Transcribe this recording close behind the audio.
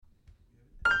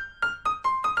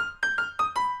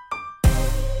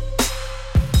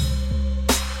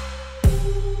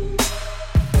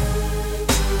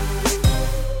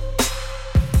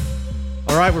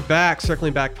right, we're back.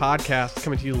 Circling Back podcast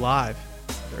coming to you live.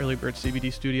 The Early Bird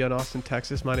CBD studio in Austin,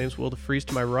 Texas. My name is Will DeFries.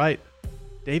 To my right,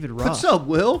 David Ross. What's up,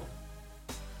 Will?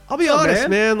 I'll be honest,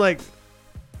 man. Like,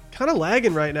 kind of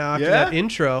lagging right now after that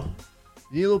intro.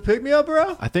 You need a little pick-me-up,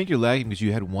 bro? I think you're lagging because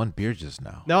you had one beer just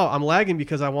now. No, I'm lagging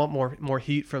because I want more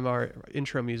heat from our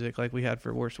intro music like we had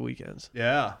for Worst Weekends.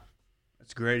 Yeah.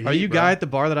 That's great heat, Are you bro. guy at the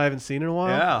bar that I haven't seen in a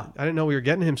while? Yeah. I didn't know we were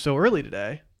getting him so early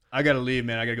today. I got to leave,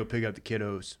 man. I got to go pick up the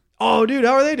kiddos. Oh, dude,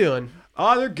 how are they doing?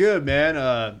 Oh, they're good, man.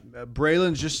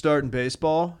 Braylon's just starting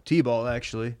baseball. T-ball,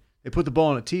 actually. They put the ball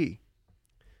on a tee.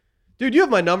 Dude, you have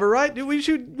my number, right? Dude, we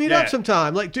should meet up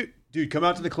sometime. Like, Dude, come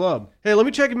out to the club. Hey, let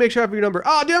me check and make sure I have your number.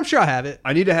 Oh, dude, I'm sure I have it.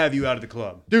 I need to have you out of the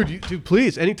club. Dude,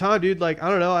 please, anytime, dude. Like,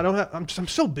 I don't know. I'm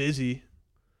so busy.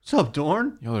 What's up,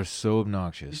 Dorn? Y'all are so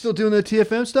obnoxious. You still doing the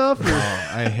TFM stuff?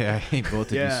 Oh, I hate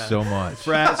both of you so much.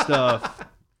 Frat stuff.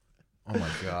 Oh my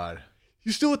god.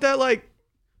 You still with that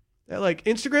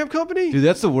Instagram company? Dude,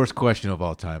 that's the worst question of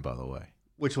all time, by the way.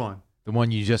 Which one? The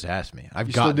one you just asked me.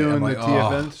 You still doing the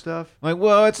TFM stuff? Like,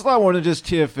 well, it's a lot more than just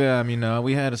TFM. You know,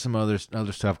 we had some other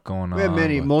stuff going on. We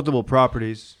have multiple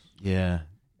properties. Yeah.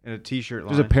 And a T-shirt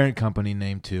line. There's a parent company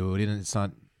name too. It's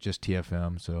not just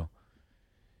TFM. So,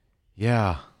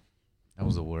 yeah, that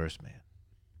was the worst, man.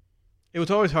 It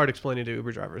was always hard explaining to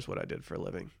Uber drivers what I did for a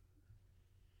living.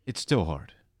 It's still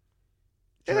hard.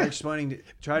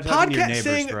 Try talking to your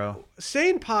neighbors, bro.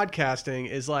 Saying podcasting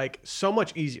is like so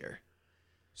much easier.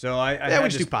 So I we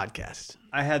just do podcasts.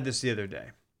 I had this the other day.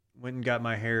 Went and got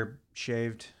my hair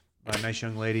shaved by a nice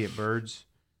young lady at Birds.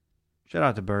 Shout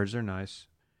out to Birds. They're nice.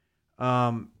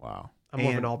 Wow. I'm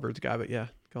more of an Allbirds guy, but yeah,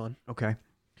 go on. Okay.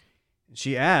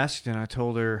 She asked, and I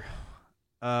told her,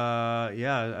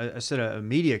 I said a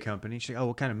media company. She's like, oh,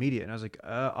 what kind of media? And I was like,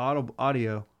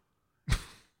 audio.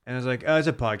 And I was like, it's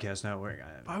a podcast network.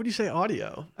 Why would you say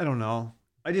audio? I don't know.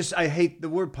 I hate the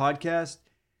word podcast.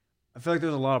 I feel like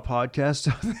there's a lot of podcasts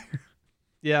out there.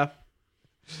 Yeah.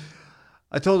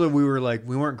 I told her we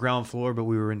weren't ground floor, but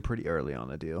we were in pretty early on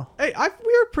the deal. Hey,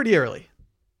 we were pretty early.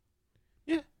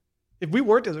 Yeah. If we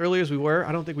weren't as early as we were,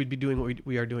 I don't think we'd be doing what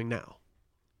we are doing now.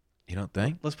 You don't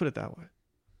think? Let's put it that way.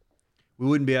 We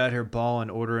wouldn't be out here balling,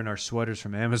 ordering our sweaters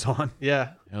from Amazon.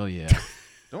 Yeah. Hell yeah.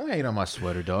 Don't hate on my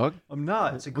sweater, dog. I'm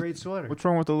not. It's a great sweater. What's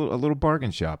wrong with a little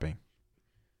bargain shopping?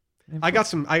 I got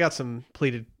some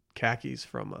pleated khakis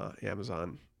from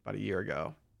Amazon about a year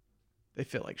ago. They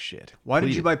fit like shit. Why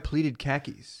did you buy pleated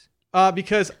khakis?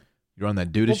 Because you're on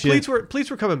that dude shit. Pleats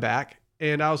were coming back,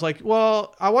 and I was like,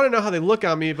 well, I want to know how they look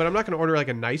on me, but I'm not going to order like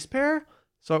a nice pair.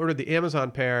 So I ordered the Amazon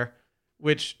pair,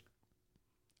 which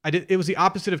I did. It was the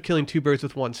opposite of killing two birds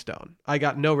with one stone. I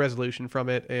got no resolution from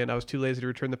it, and I was too lazy to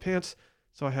return the pants.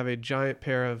 So I have a giant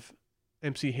pair of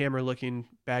MC Hammer looking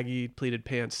baggy pleated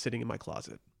pants sitting in my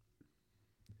closet.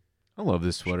 I love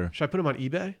this sweater. Should I put them on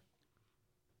eBay?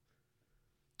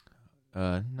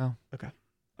 No. Okay.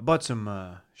 I bought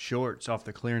some shorts off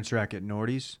the clearance rack at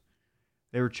Nordy's.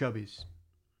 They were Chubbies.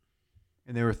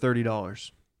 And they were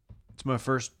 $30. It's my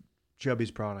first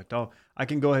Chubbies product. I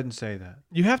can go ahead and say that.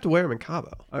 You have to wear them in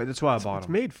Cabo. That's why I bought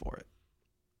them. It's made for it.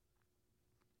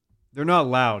 They're not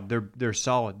loud. They're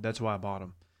solid. That's why I bought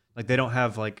them. Like, they don't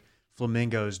have like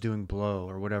flamingos doing blow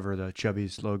or whatever the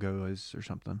Chubbies logo is or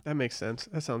something. That makes sense.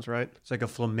 That sounds right. It's like a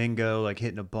flamingo, like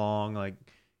hitting a bong, like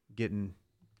getting.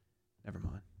 Never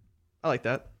mind. I like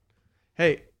that.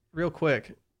 Hey, real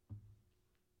quick.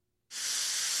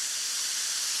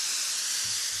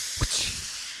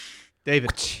 David,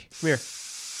 come here.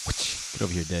 Get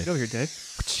over here, Dave. Get over here, Dave.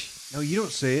 No, you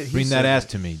don't say it. Bring that ass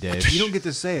to me, Dave. You don't get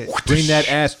to say it. Bring that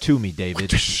ass to me,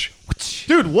 David.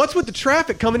 Dude, what's with the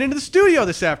traffic coming into the studio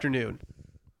this afternoon?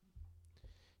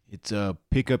 It's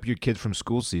pick up your kids from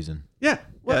school season. Yeah.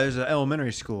 Yeah, there's an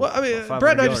elementary school. Well, I mean,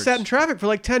 Brett and I just sat in traffic for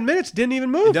like 10 minutes, didn't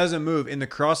even move. It doesn't move. In the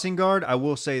crossing guard, I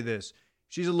will say this.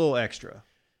 She's a little extra.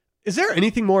 Is there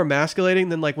anything more emasculating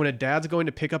than like when a dad's going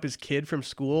to pick up his kid from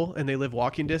school and they live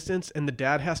walking distance and the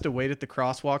dad has to wait at the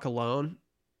crosswalk alone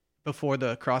before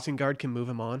the crossing guard can move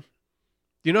him on? Do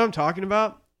you know what I'm talking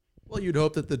about? Well, you'd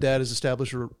hope that the dad has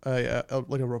established a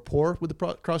rapport with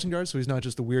the crossing guard, so he's not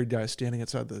just the weird guy standing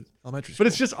outside the elementary school. But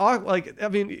it's just like, I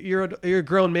mean, you're a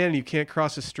grown man and you can't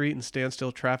cross the street and stand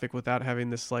still traffic without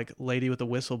having this like lady with a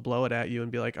whistle blow it at you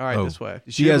and be like, all right, this way.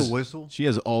 Does she have a whistle? She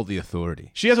has all the authority.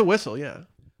 She has a whistle, yeah.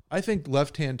 I think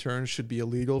left-hand turns should be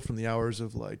illegal from the hours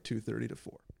of like 2:30 to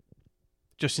 4.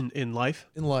 Just in life?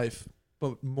 In life,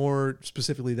 but more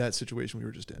specifically that situation we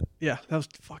were just in. Yeah, that was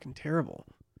fucking terrible.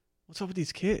 What's up with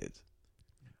these kids?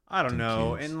 I don't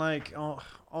know. Kids. And like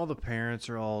all the parents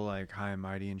are all like high and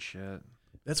mighty and shit.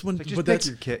 That's when, Like, just but pick that's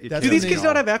your kid. that's Do when these they- kids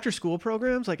not have after school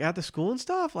programs like at the school and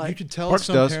stuff? you Like, can tell Parks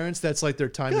some does. parents that's like their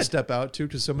time to Good. step out too,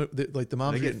 because like the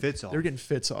moms They are get getting fits off. They're getting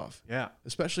fits off, Yeah.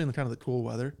 especially in the kind of the cool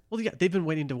weather. well, yeah, they've been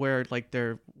waiting to wear like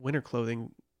their winter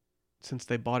clothing since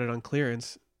they bought it on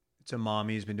clearance. It's a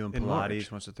mommy who's been doing In Pilates,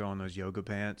 March. wants to throw on those yoga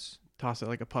pants. Toss it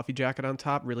like a puffy jacket on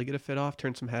top, really get a fit off,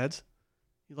 turn some heads.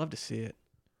 You love to see it.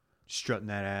 Strutting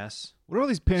that ass. What are all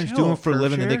these parents Chill, doing for a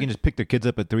living that they Pershare. can just pick their kids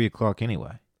up at 3:00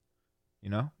 anyway? You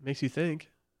know, Makes you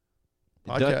think.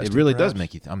 it really does Podcasting,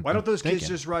 make you. Why don't those kids thinking.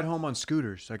 just ride home on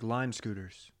scooters, like Lime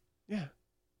scooters? Yeah.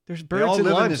 There's all birds and live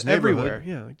in limes this neighborhood. everywhere.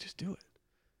 Yeah, like just do it.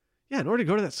 Yeah, in order to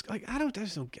go to that, like I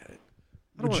just don't get it.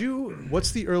 I don't Would want- you?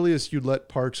 What's the earliest you'd let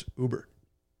Parks Uber?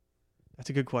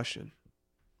 That's a good question.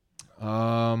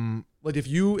 Like if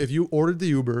you ordered the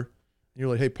Uber, and you're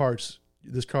like, hey Parks,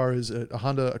 this car is a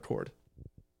Honda Accord.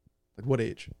 Like what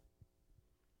age?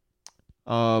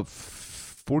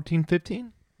 14,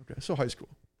 15? Okay, so high school.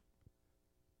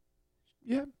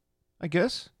 Yeah, I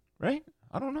guess. Right?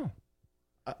 I don't know.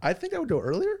 I think I would go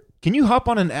earlier. Can you hop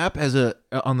on an app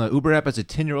on the Uber app as a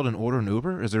 10-year-old and order an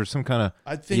Uber? Is there some kind of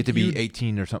I you think have to be you'd-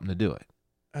 18 or something to do it?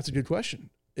 That's a good question.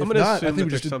 If I'm gonna not, assume I that think we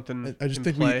there's just something I just in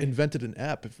think play. we invented an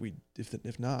app.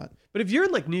 If not, But if you're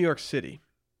in like New York City,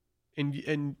 and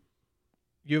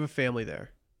you have a family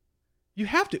there, you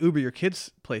have to Uber your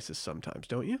kids places sometimes,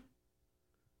 don't you?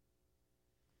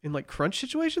 In like crunch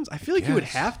situations, I feel like you would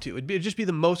guess. have to. It'd just be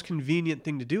the most convenient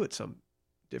thing to do at some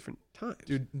different times.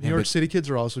 dude, New Yeah, York but- City kids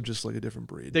are also just like a different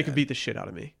breed. They could man. beat the shit out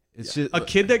of me. It's Yeah. just, A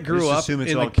kid that grew just up assume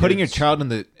it's in all like putting your kids. child in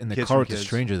the Kids car from with a kids.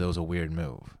 stranger, though, is a weird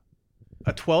move.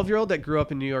 a 12-year-old that grew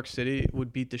up in New York City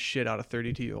would beat the shit out of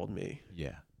 32-year-old me.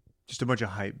 Yeah. Just a bunch of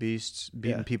hype beasts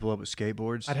beating Yeah. people up with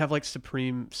skateboards. I'd have like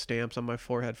Supreme stamps on my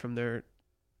forehead from their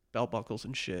belt buckles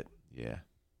and shit. Yeah.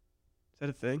 Is that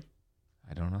a thing?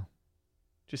 I don't know.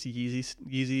 Just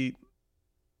Yeezy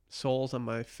soles on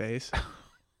my face.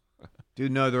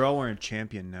 Dude, no, they're all wearing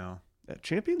Champion now.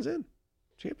 Champions in.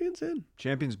 Champions in.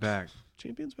 Champion's back.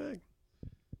 Champions bag.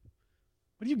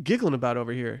 What are you giggling about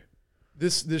over here?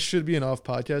 This should be an off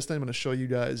podcast thing. I'm going to show you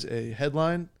guys a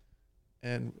headline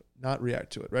and not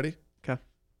react to it. Ready?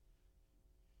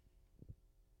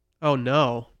 Oh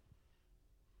no.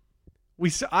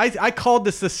 I called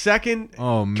this the second.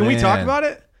 Oh, man. Can we talk about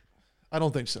it? I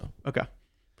don't think so. Okay.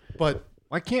 But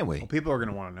Why can't we? Well, people are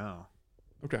gonna want to know.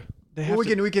 okay, They Well,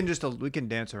 have to- we can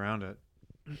dance around it.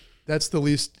 that's the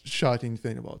least shocking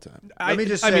thing of all time. Let me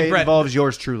just I say, mean, it Brett, involves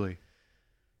yours truly.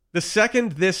 the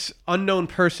second this unknown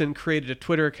person created a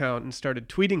Twitter account and started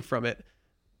tweeting from it,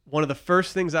 one of the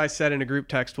first things I said in a group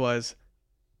text was,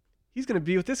 he's going to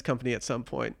be with this company at some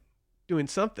point, doing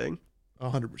something.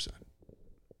 100%.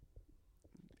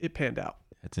 It panned out.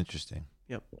 That's interesting.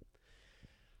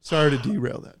 Sorry to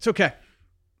derail that. It's okay.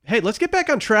 Hey, let's get back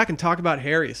on track and talk about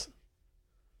Harry's.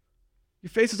 Your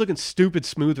face is looking stupid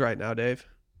smooth right now, Dave.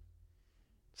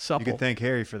 Supple. You can thank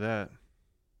Harry for that.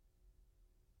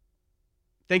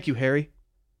 Thank you, Harry.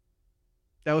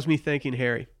 That was me thanking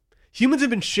Harry. Humans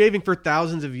have been shaving for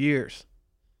thousands of years.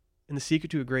 And the secret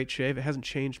to a great shave, it hasn't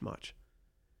changed much.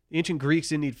 The ancient Greeks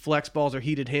didn't need flex balls or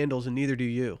heated handles, and neither do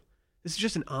you. This is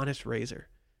just an honest razor.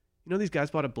 You know these guys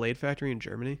bought a blade factory in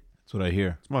Germany? That's what I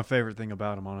hear. It's my favorite thing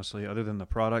about them, honestly. Other than the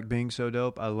product being so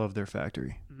dope, I love their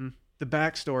factory. Mm-hmm. The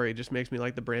backstory just makes me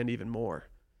like the brand even more.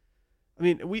 I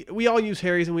mean, we all use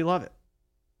Harry's and we love it.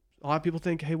 A lot of people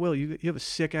think, hey, Will, you have a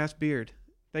sick-ass beard.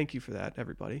 Thank you for that,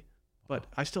 everybody. But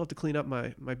I still have to clean up my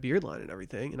beard line and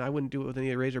everything, and I wouldn't do it with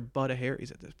any razor but a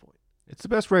Harry's at this point. It's the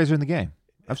best razor in the game.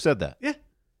 I've said that. Yeah.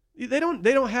 They don't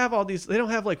have all these, they don't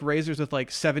have like razors with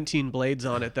like 17 blades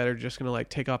on it that are just going to like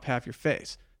take off half your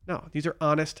face. No, these are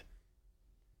honest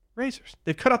razors.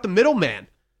 They've cut out the middleman.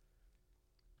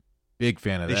 Big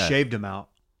fan of They that. shaved them out.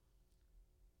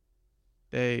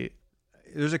 There's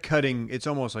There's a cutting. It's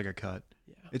almost like a cut.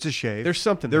 Yeah. It's a shave.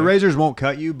 something Their there. razors won't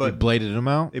cut you, They but bladed them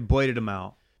out. they bladed them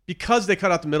out. Because they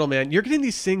cut out the middleman, you're getting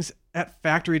these things at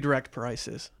factory direct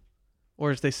prices.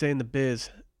 Or as they say in the biz,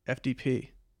 FDP.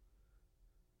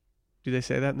 Do they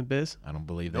say that in the biz? I don't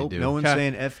believe they Nope, do. no one's Okay.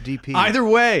 saying FDP. Either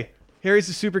way, Harry's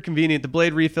is super convenient. The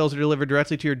blade refills are delivered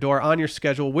directly to your door on your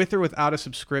schedule with or without a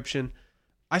subscription.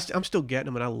 I'm still getting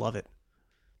them and I love it.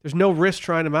 There's no risk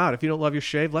trying them out. If you don't love your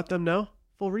shave, let them know.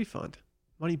 Full refund.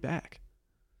 Money back.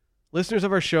 Listeners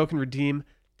of our show can redeem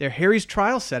their Harry's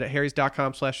trial set at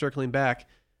harrys.com/circlingback.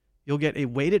 You'll get a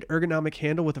weighted ergonomic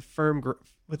handle with a firm grip.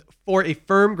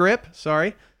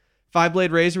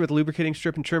 5-blade razor with lubricating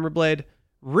strip and trimmer blade.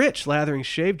 Rich lathering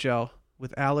shave gel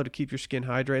with aloe to keep your skin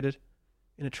hydrated.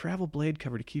 And a travel blade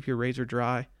cover to keep your razor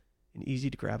dry and easy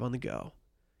to grab on the go.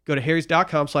 Go to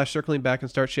harrys.com/circlingback and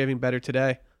start shaving better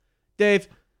today. Dave,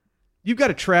 you've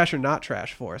got a trash or not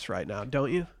trash for us right now,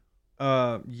 don't you?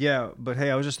 Yeah, but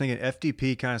hey, I was just thinking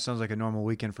FTP kind of sounds like a normal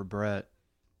weekend for Brett.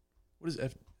 What is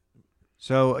F?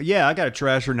 So yeah, I got a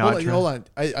trash or not. Hold on.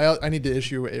 I need to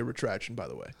issue a retraction, by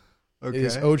the way. Okay. It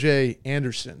is OJ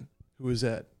Anderson who is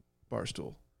at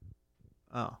Barstool.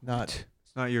 Oh, Not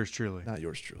it's not yours truly. not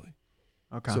yours truly.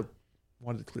 Okay. So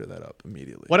wanted to clear that up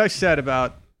immediately. What I said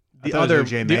about I the thought it was other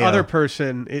OJ the Mayo. other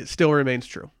person, it still remains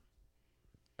true.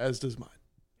 As does mine.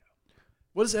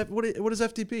 What is what is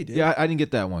FTP, Dave? Yeah, I didn't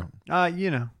get that one.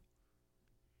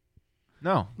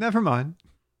 No. Never mind.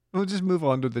 We'll just move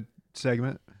on to the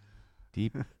segment.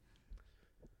 Deep.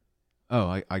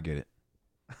 Oh, I get it.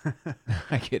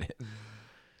 I get it.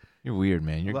 You're weird,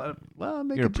 man. You're I'm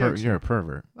making you're jokes. you're a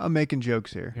pervert. I'm making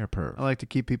jokes here. You're a pervert. I like to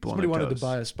keep people Somebody on their wanted toes. to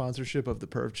buy a sponsorship of the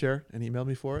Perv Chair and emailed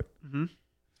me for it. Mm-hmm.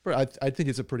 I think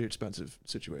it's a pretty expensive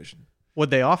situation.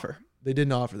 What'd they offer? They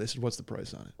didn't offer. They said, "What's the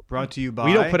price on it?" Brought to you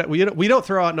by. We don't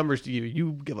throw out numbers to you.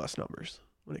 You give us numbers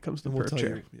when it comes to And the we'll perv tell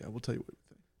chair. you. Yeah, we'll tell you what we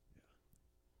think.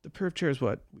 The perv chair is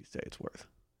what we say it's worth.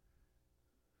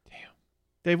 Damn.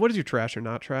 Dave, what is your trash or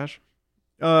not trash?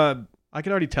 I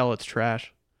can already tell it's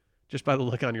trash just by the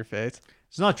look on your face.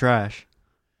 It's not trash.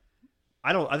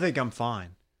 I think I'm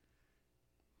fine.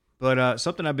 But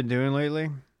something I've been doing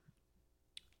lately,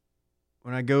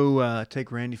 when I go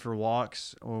take Randy for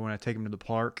walks or when I take him to the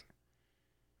park,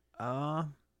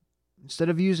 instead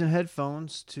of using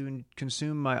headphones to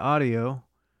consume my audio,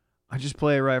 I just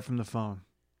play it right from the phone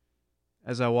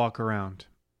as I walk around.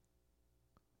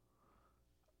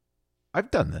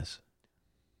 I've done this.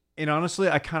 And honestly,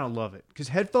 I kind of love it because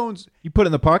headphones. You put it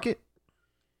in the pocket?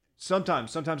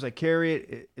 Sometimes I carry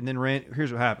it, and then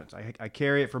here's what happens. I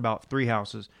carry it for about 3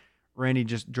 houses. Randy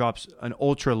just drops an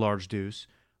ultra large deuce.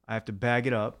 I have to bag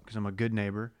it up because I'm a good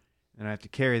neighbor, and I have to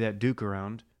carry that Duke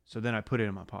around. So then I put it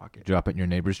in my pocket. Drop it in your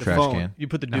neighbor's The trash phone. can. You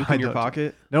put the No, Duke I in your don't.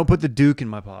 pocket? Don't put the Duke in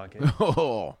my pocket.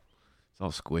 Oh, it's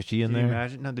all squishy in Can you there.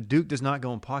 imagine? No, the Duke does not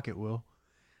go in pocket, Will.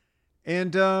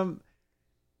 And I've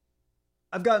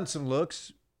gotten some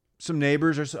looks. Some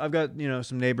neighbors, I've got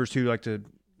some neighbors who like to.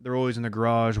 They're always in the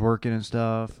garage working and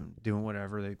stuff, and doing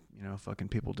whatever they fucking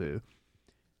people do.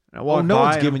 And I walk no by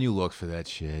one's and giving you looks for that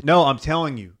shit. No, I'm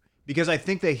telling you. Because I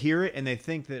think they hear it and they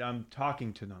think that I'm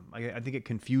talking to them. I think it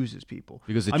confuses people.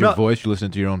 Because it's I'm your not- voice, you listen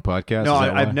to your own podcast? No, Is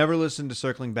that I've why? never listened to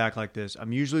Circling Back like this.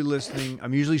 I'm usually listening.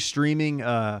 I'm usually streaming.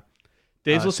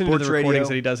 Dave's listening to sports the recordings radio.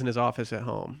 that he does in his office at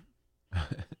home.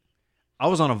 I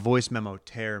was on a voice memo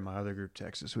tear in my other group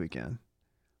text this weekend.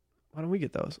 Why don't we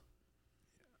get those?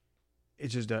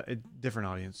 It's just a different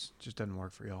audience. It just doesn't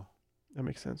work for y'all. That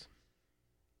makes sense.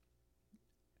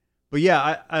 But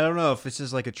yeah, I don't know if this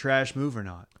is like a trash move or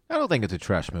not. I don't think it's a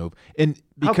trash move. And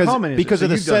How because common is it? because So of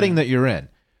the you've done setting it. that you're in.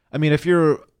 I mean, if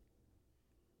you're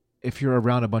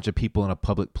around a bunch of people in a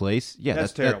public place, yeah,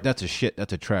 That's that's terrible.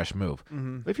 that's a trash move.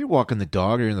 Mm-hmm. But if you're walking the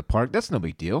dog or you're in the park, that's no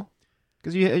big deal.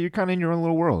 Because you're kind of in your own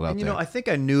little world out And there. I think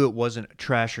I knew it wasn't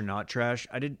trash or not trash.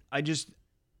 I didn't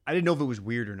know if it was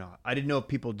weird or not. I didn't know if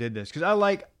people did this because I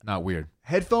like Not weird.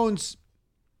 headphones.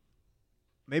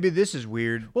 Maybe this is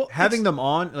weird. Well, having them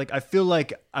on, like I feel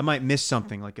like I might miss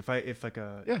something. Like if like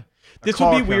a Yeah. This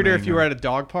car would be weirder coming if you were at a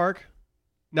dog park,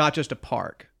 not just a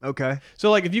park. okay.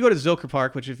 So like if you go to Zilker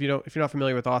Park, which if you're not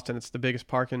familiar with Austin, it's the biggest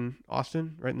park in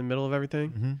Austin, right in the middle of everything.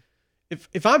 Mm-hmm.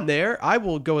 If I'm there, I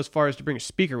will go as far as to bring a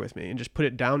speaker with me and just put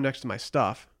it down next to my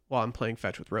stuff while I'm playing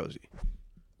fetch with Rosie.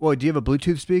 Well, do you have a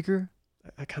Bluetooth speaker?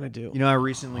 I kind of do. I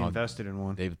recently Oh, invested in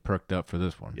one. They've perked up for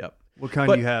this one. Yep. What kind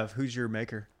But- do you have? Who's your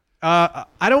maker? I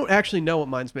don't actually know what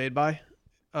mine's made by.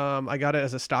 I got it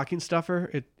as a stocking stuffer.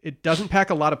 It doesn't pack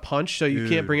a lot of punch, so you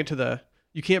can't Dude. bring it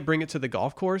to the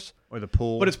golf course. Or the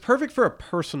pool? But it's perfect for a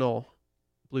personal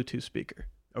Bluetooth speaker.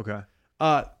 okay.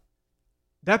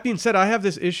 That being said, I have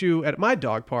this issue at my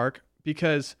dog park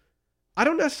because I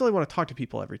don't necessarily want to talk to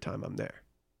people every time I'm there.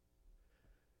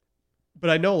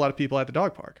 But I know a lot of people at the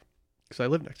dog park because I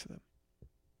live next to them.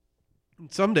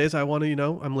 And some days I want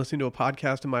to, I'm listening to a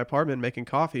podcast in my apartment making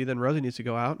coffee. Then Rosie needs to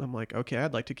go out. And I'm like, okay,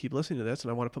 I'd like to keep listening to this.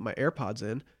 And I want to put my AirPods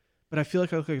in. But I feel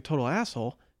like I look like a total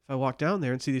asshole if I walk down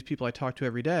there and see these people I talk to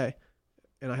every day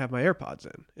and I have my AirPods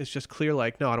in. It's just clear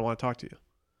like, no, I don't want to talk to you.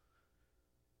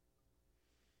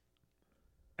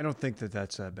 I don't think that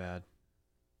that's that bad.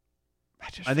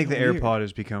 just I think the feel weird. AirPod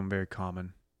has become very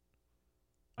common.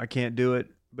 I can't do it,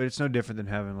 but it's no different than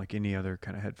having like any other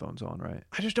kind of headphones on, right?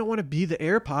 I just don't want to be the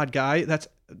AirPod guy that's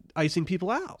icing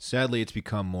people out. Sadly, it's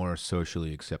become more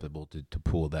socially acceptable to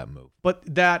pull that move. But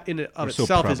that in and of They're so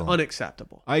itself is prevalent.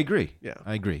 unacceptable. I agree. Yeah.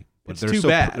 I agree. But It's they're too so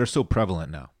bad. They're so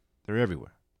prevalent now. They're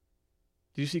everywhere.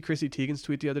 Did you see Chrissy Teigen's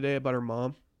tweet the other day about her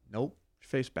mom? Nope. She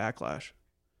faced backlash.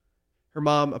 Her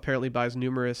mom apparently buys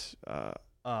numerous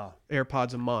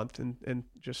AirPods a month and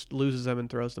just loses them and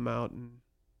throws them out. And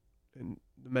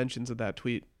the mentions of that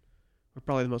tweet were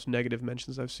probably the most negative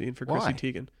mentions I've seen for Why?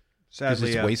 Chrissy Teigen.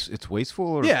 Sadly, it's wasteful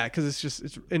or Yeah, because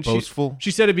it's and boastful. she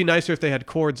said it'd be nicer if they had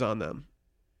cords on them,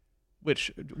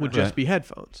 which would just be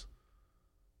headphones.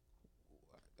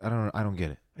 I don't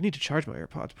get it. I need to charge my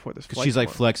AirPods before this Because flight. she's like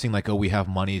tomorrow. flexing, like, oh, we have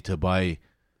money to buy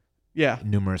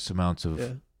numerous amounts of.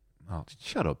 Yeah. Oh,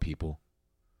 shut up, people.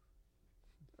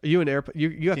 Are you an AirPod? You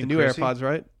got the Team new Chrissy? AirPods,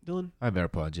 right, Dylan? I have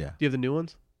AirPods, yeah. Do you have the new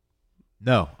ones?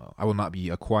 No, I will not be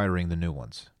acquiring the new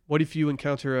ones. What if you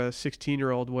encounter a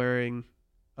 16-year-old wearing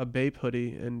a Bape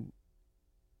hoodie and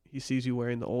he sees you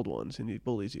wearing the old ones and he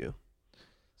bullies you?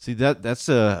 See, that's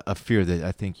a fear that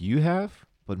I think you have,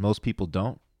 but most people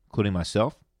don't, including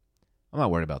myself. I'm not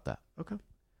worried about that. Okay.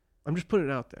 I'm just putting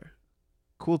it out there.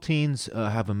 Cool teens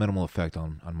have a minimal effect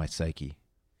on my psyche,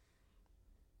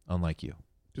 unlike you,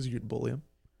 Because you could bully him.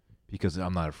 because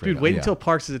I'm not afraid. Dude, wait until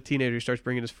Parks is a teenager. He starts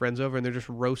bringing his friends over and they're just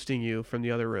roasting you from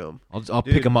the other room. I'll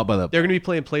pick him up by the They're going to be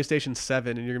playing PlayStation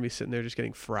 7 and you're going to be sitting there just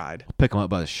getting fried.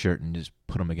 shirt and just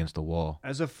put him against the wall.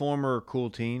 As a former cool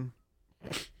teen,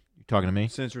 You talking to me?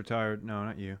 since retired, no,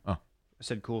 not you. Oh. I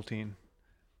said cool teen.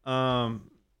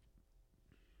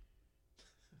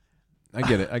 I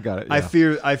get it. I got it. I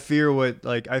fear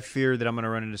that I'm gonna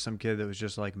run into some kid that was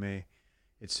just like me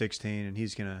at 16, and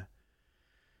he's gonna,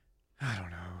 I don't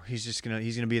know, he's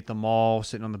gonna be at the mall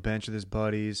sitting on the bench with his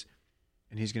buddies,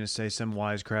 and he's gonna say some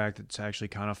wisecrack that's actually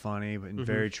kind of funny but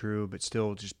very true, but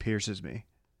still just pierces me.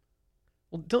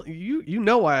 Well, don't you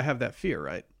know why I have that fear,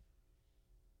 right?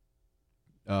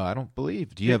 I don't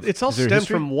believe. Do you have? It's all is there stemmed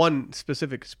history? from one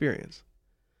specific experience.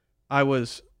 I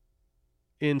was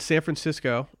in San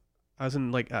Francisco. I was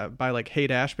in by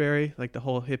Haight-Ashbury, like the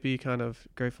whole hippie kind of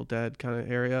Grateful Dead kind of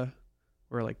area,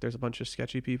 where like there's a bunch of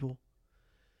sketchy people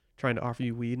trying to offer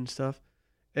you weed and stuff.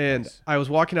 And Nice. I was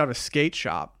walking out of a skate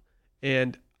shop,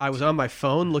 and I was on my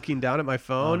phone, looking down at my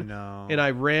phone, Oh no! and I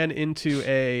ran into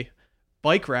a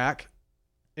bike rack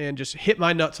and just hit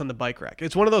my nuts on the bike rack.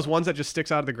 It's one of those ones that just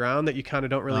sticks out of the ground that you kind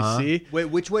of don't really see. Wait,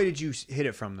 which way did you hit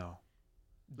it from though?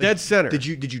 Dead center. Did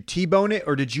you T-bone it,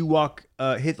 or did you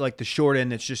hit like the short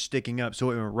end that's just sticking up,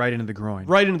 so it went right into the groin?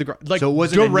 Right into the ground. Like, So it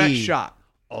wasn't a direct knee. shot.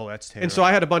 Oh, that's terrible. And so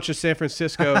I had a bunch of San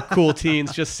Francisco cool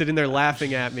teens just sitting there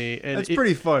laughing at me. And That's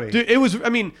pretty funny. Dude, it was, I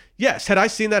mean, yes, had I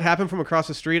seen that happen from across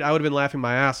the street, I would have been laughing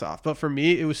my ass off. But for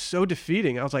me, it was so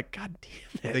defeating. I was like, God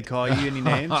damn They it. call you any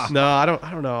names? No, I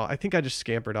don't know. I think I just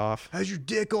scampered off. How's your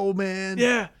dick, old man?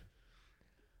 Yeah,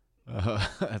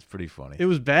 That's pretty funny. it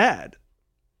was bad.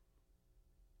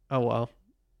 Oh, well.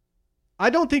 I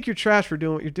don't think you're trash for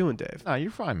doing what you're doing, Dave. No,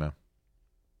 you're fine, man.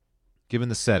 Given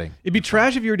the setting, It'd be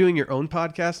trash if you were doing your own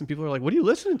podcast and people are like, what are you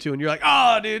listening to? And you're like,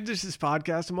 oh, dude, this is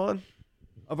podcast I'm on.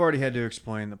 I've already had to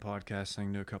explain the podcast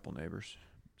thing to a couple neighbors.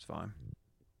 It's fine.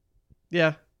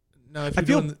 Yeah. Now, if I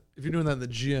you're, feel- if you're doing that in the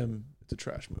gym, it's a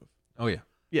trash move. oh yeah,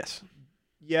 Yes.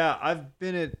 Yeah, I've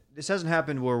been at, this hasn't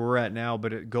happened where we're at now,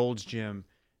 but at Gold's Gym,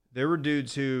 there were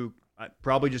dudes who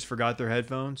probably just forgot their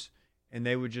headphones, and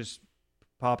they would just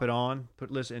pop it on,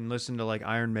 listen to like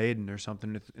Iron Maiden or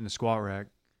something in the squat rack,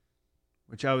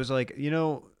 which I was like,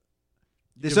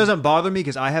 this doesn't bother me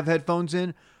because I have headphones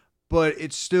in, but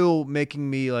it's still making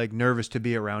me like nervous to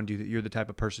be around you, that you're the type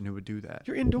of person who would do that.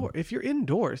 You're indoor. If you're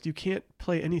indoors, you can't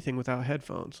play anything without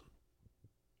headphones.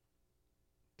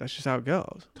 That's just how it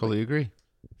goes. totally agree.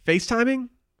 FaceTiming?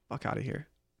 Fuck out of here.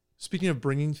 Speaking of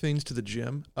bringing things to the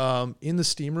gym, in the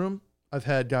steam room, I've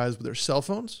had guys with their cell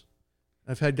phones.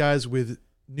 I've had guys with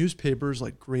newspapers,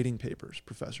 like grading papers,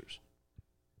 professors,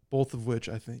 both of which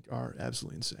I think are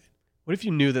absolutely insane. What if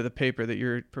you knew that the paper that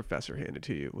your professor handed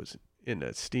to you was in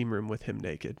a steam room with him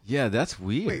naked? Yeah, that's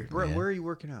weird. Wait, Brett, man. where are you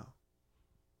working out?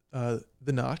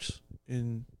 The Notch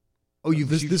in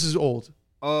This this is old.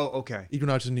 Oh, okay.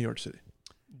 Equinox in New York City.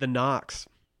 The Knox.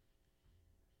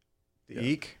 The Yeah.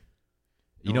 Eek.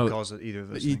 You No one know, calls it either of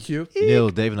The those things. EQ. Neil,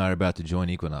 Dave, and I are about to join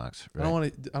Equinox. Right? I don't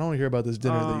want to hear about this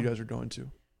dinner that Um, you guys are going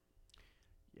to.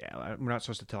 Yeah, we're not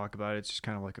supposed to talk about it. It's just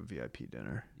kind of like a VIP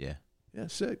dinner. Yeah, Yeah,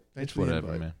 sick. Thanks it's for the whatever,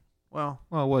 invite. man. Well,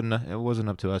 Well, it wasn't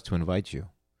up to us to invite you.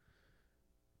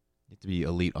 You have to be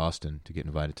elite Austin to get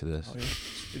invited to this. Oh, yeah.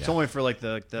 it's Yeah. only for like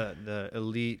the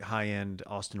elite high end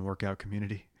Austin workout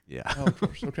community. Yeah. Oh, of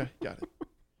course. Okay, got it.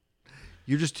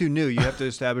 You're just too new. You have to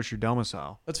establish your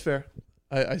domicile. That's fair.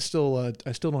 I still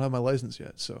don't have my license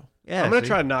yet, so Yeah, I'm going to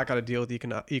try to knock out a deal with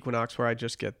Equinox where I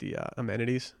just get the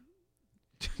amenities.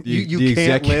 You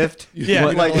can't lift. Yeah.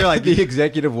 What, like you're like the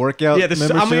executive workout. Yeah, I'm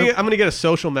membership? gonna get a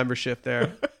social membership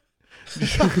there.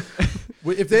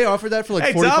 If they offered that for like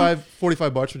Hey, Tom.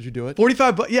 $45, would you do it?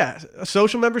 45 bucks. Yeah, a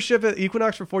social membership at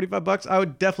Equinox for $45. I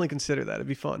would definitely consider that. It'd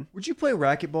be fun. Would you play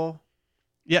racquetball?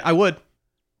 Yeah, I would.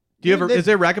 Do you ever? Is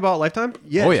there racquetball at Lifetime?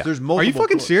 Yes, Oh, yeah. there's multiple. Are you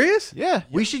fucking courts. serious? Yeah.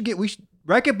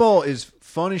 Racquetball is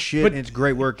fun as shit But and it's a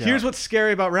great workout. Here's what's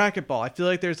scary about racquetball. I feel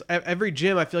like there's every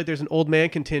gym. I feel like there's an old man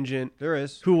contingent there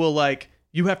is. who will like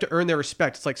you have to earn their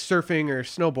respect. It's like surfing or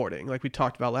snowboarding, like we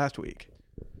talked about last week.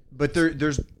 But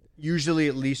there's usually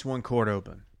at least one court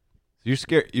open. You're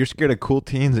scared of cool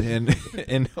teens and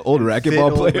old Fit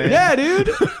racquetball old players. man. Yeah, dude.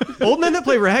 Old men that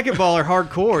play racquetball are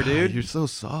hardcore, dude. You're so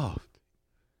soft.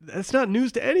 That's not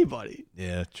news to anybody.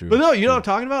 Yeah, true. But no, you know what I'm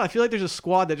talking about? I feel like there's a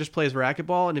squad that just plays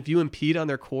racquetball, and if you impede on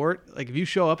their court, like if you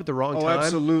show up at the wrong Oh, time,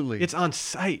 absolutely. it's on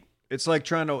site. It's like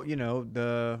trying to,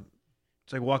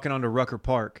 it's like walking onto Rucker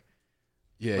Park.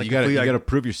 Yeah, Like you got if we, to like-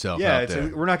 prove yourself Yeah, out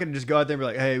there. we're not going to just go out there and be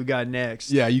like, hey, we got next.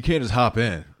 Yeah, you can't just hop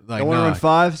in. Like, Don't want to run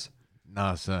fives?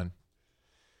 Nah, son.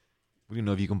 We don't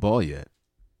know if you can ball yet.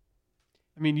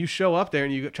 I mean, you show up there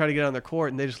and you try to get on their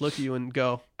court, and they just look at you and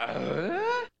go,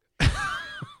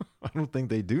 I don't think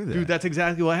they do that. dude, that's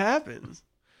exactly what happens.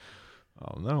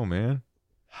 Oh no, man.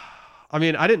 I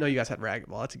mean, I didn't know you guys had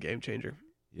racquetball. That's a game changer.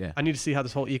 Yeah. I need to see how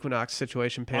this whole Equinox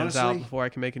situation pans out Honestly, before I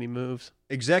can make any moves.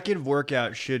 Executive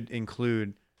workout should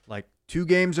include like 2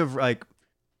 games of like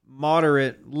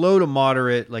low to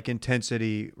moderate like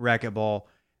intensity racquetball,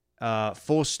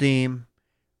 full steam,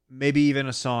 maybe even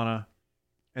a sauna,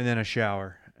 and then a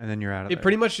shower, and then you're out of It there.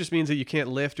 pretty much just means that you can't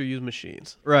lift or use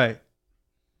machines. Right.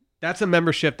 That's a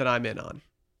membership that I'm in on.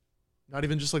 Not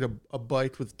even just like a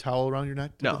bike with a towel around your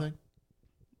neck type No. of thing?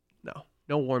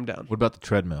 No warm down. What about the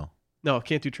treadmill? No,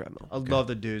 can't do treadmill. I love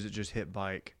the dudes that just hit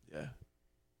bike. Yeah.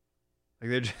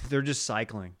 Like they're just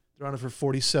cycling. They're on it for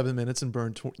 47 minutes and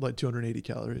burn like 280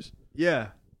 calories. Yeah.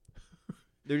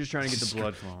 They're just trying to get the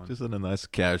blood flowing. Just on a nice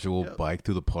casual Yep. bike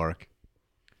through the park.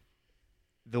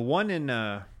 The one in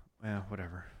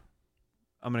whatever.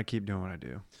 I'm gonna keep doing what I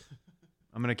do.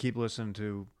 I'm gonna keep listening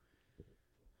to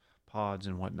pods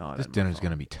and whatnot. This at my dinner's phone.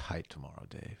 gonna be tight tomorrow,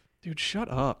 Dave. Dude, shut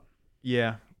up.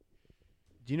 Yeah.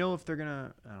 Do you know if they're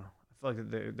gonna? I don't know. I feel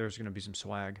like there's gonna be some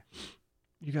swag.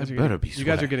 You guys There are better getting, be you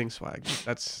guys are swag. getting swag.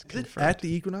 That's Is it confirmed. at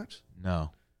the Equinox?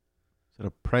 No. It's at a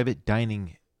private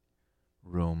dining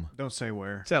room Don't say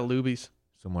where. It's at Luby's.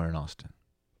 somewhere in Austin.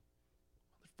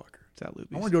 Fucker. It's at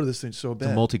Luby's. I want to go to this thing so It's a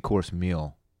bad. multi-course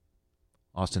meal.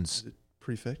 Austin's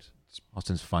Prefix?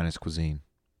 finest cuisine.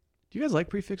 Do you guys like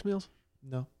prefix meals?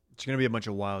 No. It's gonna be a bunch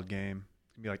of wild game.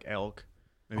 It's gonna be like elk,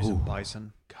 maybe some Ooh.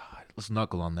 bison. God, let's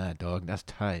knuckle on that, dog. That's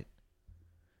tight.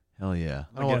 Hell yeah.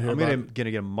 I don't want to hear I'm about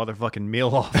gonna get a motherfucking meal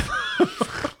off.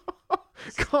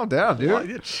 Calm down, dude. Well,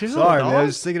 yeah, chill, Sorry, man. I dog.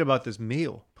 was thinking about this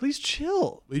meal. Please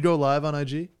chill. Will you go live on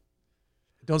IG?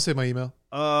 Don't say my email.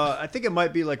 I think it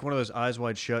might be like one of those eyes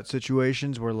wide shut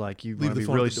situations where like you Leave want to the be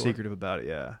phone at really the door. secretive about it.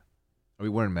 Yeah. Are we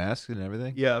wearing masks and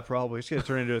everything? Yeah, probably. It's gonna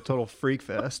turn into a total freak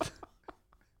fest.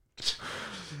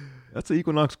 That's the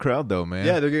Equinox crowd, though, man.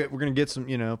 Yeah, we're gonna get some.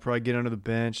 Probably get under the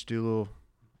bench, do a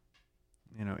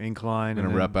little, incline, We're gonna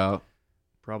and rep then out.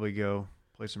 probably go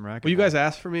play some racquetball. Will you guys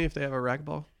ask for me if they have a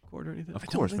racquetball court or anything? Of I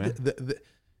don't course, think man.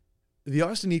 The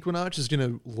Austin Equinox is going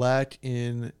to lack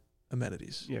in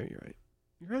amenities. Yeah, you're right.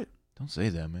 You're right. Don't say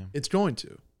that, man. It's going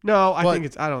to. No, I But- think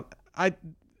it's. I don't.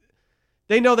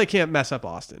 They know they can't mess up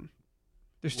Austin.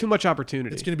 There's too much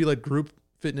opportunity. It's going to be like group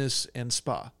fitness and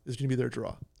spa. Is going to be their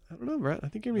draw. I don't know, Brett. I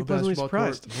think you're gonna No be pleasantly basketball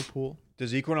court, surprised. no pool.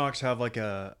 Does Equinox have like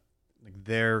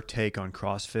their take on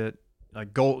CrossFit?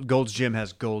 Like Gold's Gym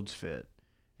has Gold's Fit,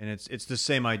 and it's the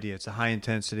same idea. It's a high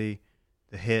intensity,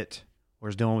 the HIIT, or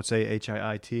as Dylan would say,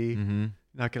 HIIT. Mm-hmm.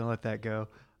 Not gonna let that go.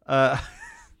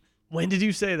 When did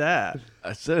you say that?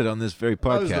 I said it on this very That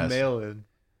was the podcast. mail-in.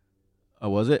 Oh,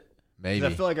 was it? 'Cause Maybe. I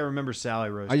feel like I remember Sally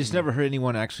roasting. I just me. never heard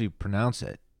anyone actually pronounce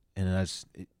it, and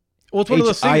Well, it's one of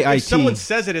those things. If HIIT. someone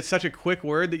says it, it's such a quick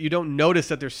word that you don't notice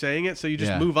that they're saying it, so you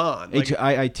just Yeah. move on. Like,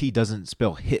 HIIT doesn't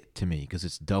spell hit to me because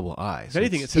it's double I. if So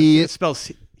anything, it's it spells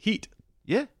heat.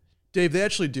 yeah. Dave, they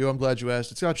actually do. I'm glad you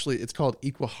asked. It's called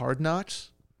Equa Hard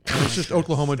Knocks. And it's just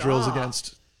Oklahoma drills Stop.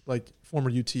 against like former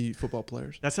UT football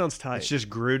players. That sounds tight. It's just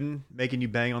Gruden making you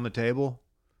bang on the table.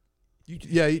 You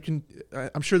can.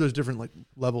 I'm sure there's different like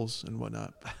levels and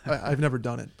whatnot. I've never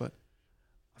done it, but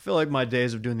I feel like my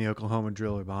days of doing the Oklahoma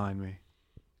drill are behind me.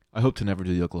 I hope to never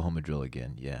do the Oklahoma drill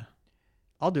again. Yeah.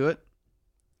 I'll do it.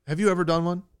 have you ever done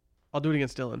one? I'll do it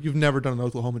against Dylan. You've never done an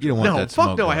Oklahoma You don't drill. want No, that fuck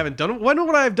smoke, no, though. I haven't done it. When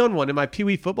would I have done one? In my Pee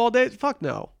Wee football days? Fuck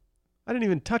no. I didn't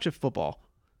even touch a football.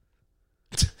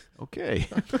 Okay.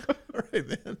 All right,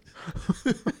 man.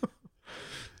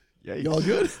 Yeah. Y'all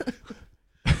good?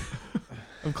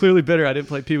 I'm clearly bitter. I didn't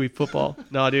play Pee Wee football.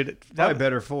 No, dude. Probably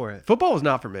better for it. Football was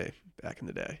not for me back in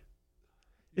the day.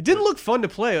 It didn't look fun to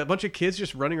play. A bunch of kids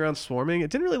just running around swarming. It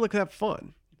didn't really look that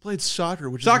fun. You played soccer,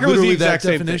 which Soccer is was the literally exact that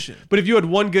same definition. thing. But if you had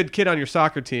one good kid on your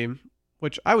soccer team,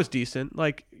 which I was decent,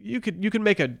 like you could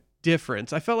make a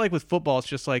difference. I felt like with football, it's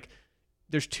just like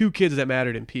there's two kids that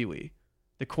mattered in Pee Wee,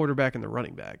 the quarterback and the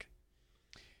running back.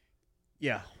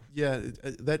 Yeah. Yeah,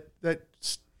 that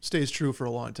stays true for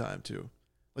a long time too.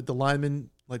 Like the linemen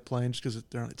like playing just because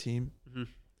they're on a team. Mm-hmm.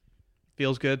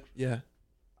 Feels good. Yeah.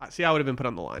 See, I would have been put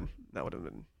on the line. That would have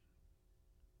been.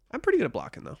 I'm pretty good at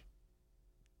blocking though.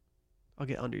 I'll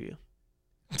get under you.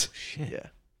 Shit. Yeah.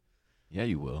 Yeah,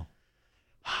 you will.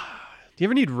 Do you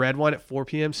ever need red wine at 4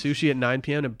 p.m., sushi at 9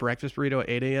 p.m., and breakfast burrito at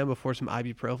 8 a.m. before some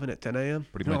ibuprofen at 10 a.m.?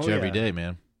 Pretty much every day,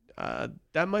 man.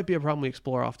 That might be a problem we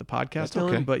explore off the podcast, That's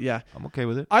okay. Dylan, but yeah. I'm okay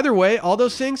with it. Either way, all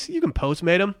those things, you can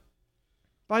Postmate them.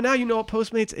 By now, you know what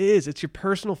Postmates is. It's your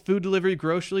personal food delivery,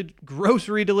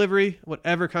 grocery delivery,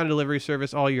 whatever kind of delivery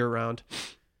service all year round.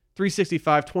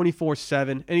 365,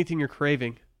 24/7, anything you're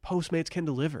craving, Postmates can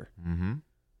deliver. Mm-hmm.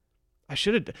 I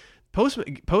should have...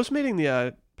 Postmating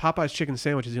the Popeye's chicken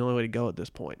sandwich is the only way to go at this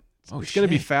point. It's going to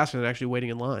be faster than actually waiting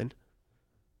in line.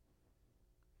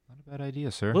 Not a bad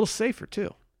idea, sir. A little safer,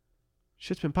 too.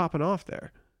 Shit's been popping off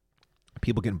there.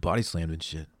 People getting body slammed and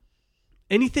shit.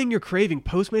 Anything you're craving,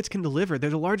 Postmates can deliver. They're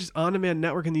the largest on-demand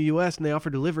network in the U.S., and they offer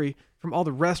delivery from all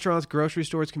the restaurants, grocery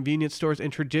stores, convenience stores,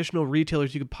 and traditional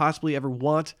retailers you could possibly ever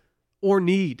want or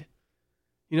need.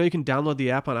 You know, you can download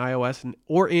the app on iOS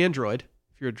or Android,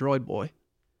 if you're a Droid boy,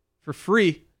 for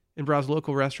free and browse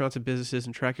local restaurants and businesses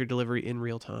and track your delivery in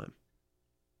real time.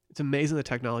 It's amazing the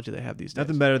technology they have these days.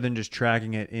 Nothing better than just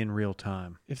tracking it in real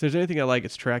time. If there's anything I like,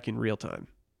 it's tracking real time.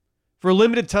 For a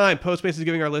limited time, Postmates is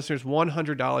giving our listeners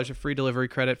 $100 of free delivery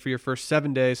credit for your first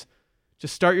 7 days.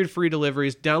 Just start your free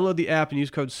deliveries, download the app, and use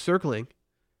code CIRCLING.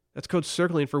 That's code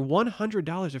CIRCLING for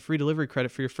 $100 of free delivery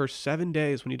credit for your first 7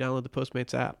 days when you download the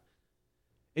Postmates app.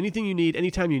 Anything you need,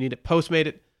 anytime you need it, Postmate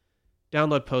it.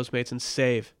 Download Postmates and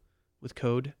save with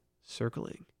code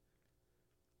CIRCLING.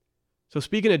 So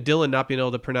speaking of Dylan not being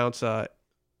able to pronounce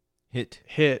Hit.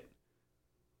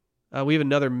 We have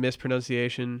another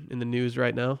mispronunciation in the news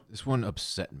right now. This one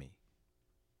upset me.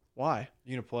 Why?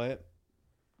 You gonna play it?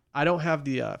 I don't have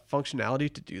the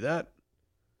functionality to do that.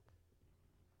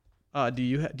 Do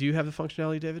you have the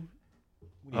functionality, David?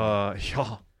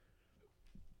 Yeah.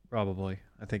 Probably.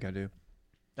 I think I do.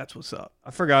 That's what's up.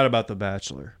 I forgot about The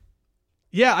Bachelor.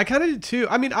 Yeah, I kind of did too.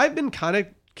 I mean, I've been kind of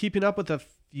keeping up with a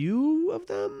few of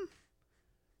them,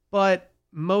 but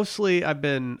mostly I've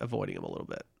been avoiding them a little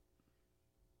bit.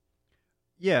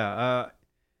 Yeah.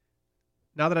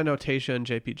 Now that I know Tasha and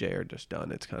JPJ are just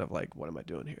done, it's kind of like, what am I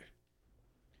doing here?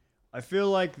 I feel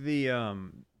like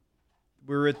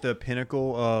we're at the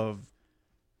pinnacle of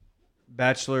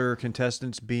Bachelor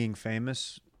contestants being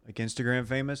famous, like Instagram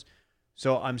famous.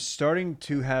 So I'm starting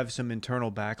to have some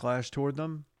internal backlash toward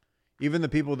them. Even the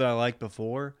people that I liked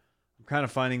before, I'm kind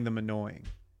of finding them annoying.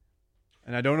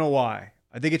 And I don't know why.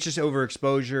 I think it's just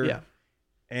overexposure. Yeah.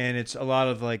 And it's a lot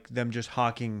of like them just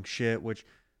hawking shit, which,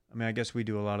 I mean, I guess we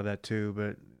do a lot of that too,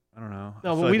 but I don't know.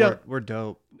 No, I but feel we like don't. We're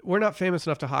dope. We're not famous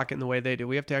enough to hawk it in the way they do.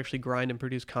 We have to actually grind and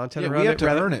produce content Yeah, around we have it. to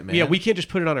earn it, man. Yeah, we can't just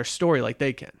put it on our story like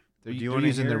they can. They're, Do you they're wanna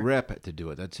using hear the it? rep to do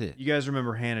it. That's it. You guys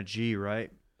remember Hannah G,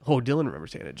 right? Oh, Dylan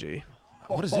remembers Hannah G.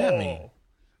 What does that mean?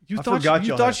 You I thought forgot you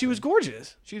y'all thought had she was that.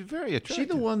 gorgeous. She's very Is attractive. she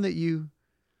the one that you...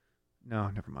 No,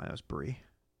 never mind. That was Brie.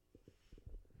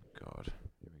 God.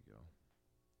 Here we go.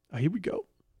 Oh, here we go.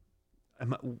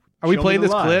 Am I- Are we show me playing the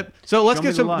this lie. clip? So let's Show give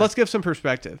me the some lie. let's give some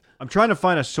perspective. I'm trying to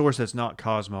find a source that's not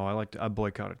Cosmo. I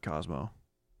boycotted Cosmo.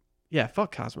 Yeah,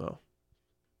 fuck Cosmo.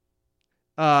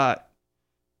 Hannah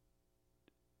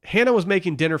was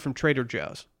making dinner from Trader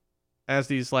Joe's, as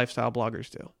these lifestyle bloggers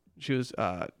do. She was.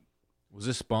 Was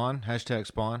this Spawn? Hashtag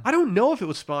Spawn? I don't know if it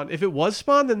was Spawn. If it was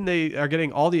Spawn, then they are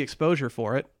getting all the exposure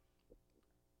for it.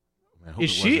 I hope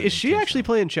Is it she wasn't is she actually intentional.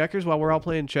 playing checkers while we're all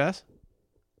playing chess?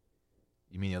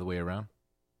 You mean the other way around?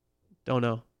 Don't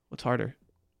know. What's harder?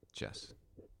 Chess.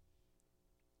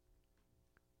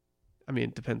 I mean,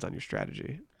 it depends on your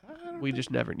strategy. I don't We think- just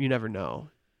never. You never know.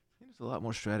 There's a lot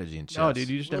more strategy in chess. No, dude,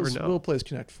 you just never know. Will plays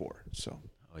Connect 4, so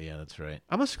Oh, yeah, that's right.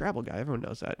 I'm a Scrabble guy. Everyone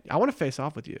knows that. I want to face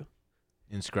off with you.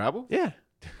 In Scrabble? Yeah,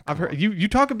 I've Come heard on. you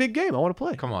talk a big game. I want to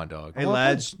play. Come on, dog. Hey, well,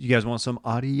 lads, you guys want some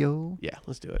audio? Yeah,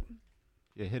 let's do it.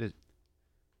 Yeah, hit it.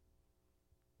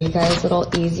 You guys, little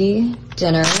easy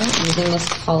dinner using this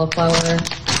cauliflower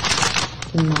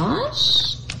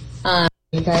gnocchi.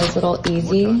 You guys, little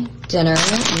easy dinner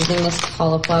using this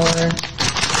cauliflower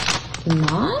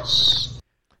gnocchi.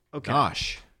 Okay.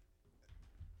 Gosh.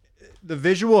 the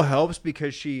visual helps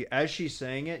because as she's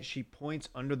saying it, she points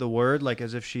under the word like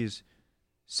as if she's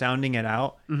sounding it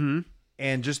out. Mm-hmm.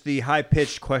 And just the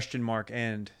high-pitched question mark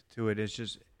end to it is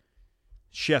just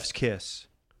chef's kiss.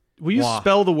 Will you Wah.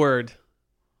 spell the word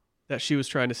that she was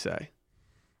trying to say?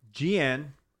 GNOCCHI.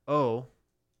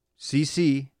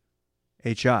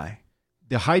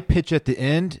 The high pitch at the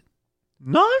end,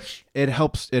 Nosh? it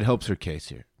helps her case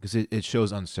here because it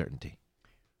shows uncertainty.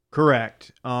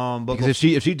 Correct. But Because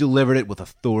if she delivered it with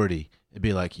authority, it'd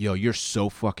be like, yo, you're so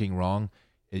fucking wrong,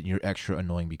 and you're extra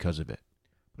annoying because of it.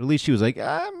 But at least she was like,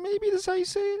 maybe this is how you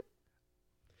say it.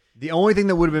 the only thing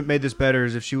that would have made this better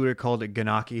is if she would have called it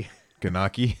Gnocchi.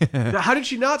 Gnocchi. How did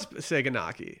she not say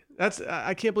Gnocchi?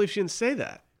 I can't believe she didn't say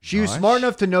that. She was Gosh. smart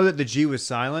enough to know that the G was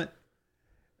silent.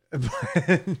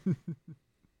 But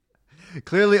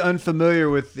clearly unfamiliar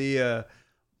with the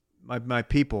my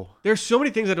people. There's so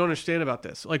many things I don't understand about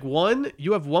this. Like, one,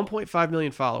 you have 1.5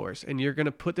 million followers, and you're going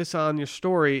to put this on your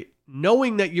story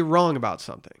knowing that you're wrong about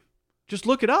something. Just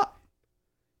look it up.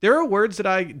 There are words that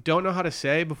I don't know how to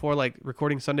say before, like,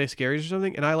 recording Sunday Scaries or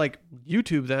something, and I, like,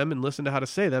 YouTube them and listen to how to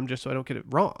say them just so I don't get it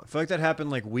wrong. I feel like that happened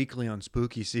like weekly on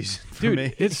spooky season for Dude,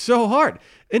 me. it's so hard.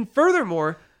 And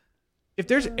furthermore, if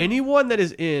there's anyone that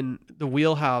is in the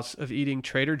wheelhouse of eating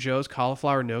Trader Joe's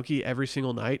cauliflower gnocchi every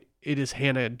single night, it is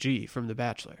Hannah G from The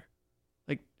Bachelor.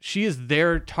 Like, she is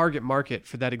their target market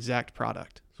for that exact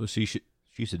product. So she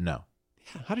should know.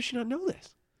 Yeah, how does she not know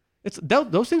this?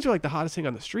 Those things are like the hottest thing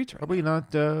on the streets right Probably now.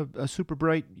 not a super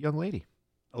bright young lady.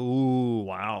 Oh,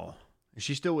 wow. Is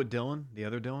she still with Dylan? The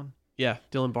other Dylan? Yeah,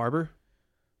 Dylan Barber.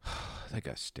 That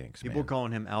guy stinks. People man. are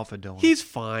calling him Alpha Dylan. He's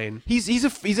fine. He's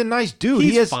a nice dude.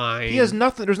 He's he has fine. He has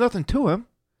nothing. There's nothing to him.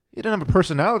 He doesn't have a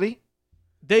personality.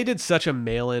 They did such a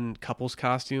mail-in couples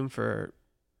costume for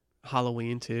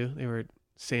Halloween too. They were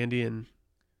Sandy and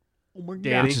oh my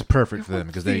Danny. Which is perfect for them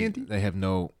because Sandy. they have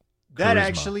no. That charisma.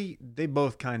 actually, they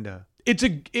both kind of.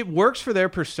 it works for their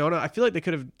persona. I feel like they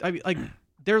could have. I mean, like,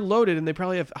 they're loaded and they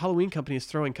probably have Halloween companies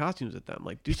throwing costumes at them.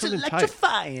 Like, do something tight.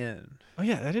 electrifying. Oh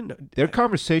yeah, I didn't know. Their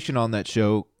conversation on that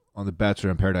show on The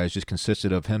Bachelor in Paradise just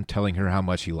consisted of him telling her how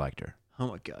much he liked her. Oh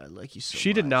my God, I like you so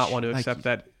She did not want to Like accept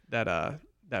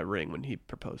that ring when he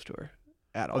proposed to her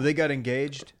at all. Oh, they got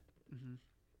engaged? Mhm.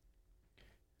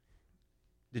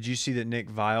 Did you see that Nick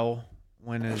Vile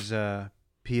went as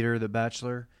Peter the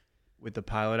Bachelor with the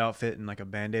pilot outfit and like a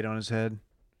Band-Aid on his head?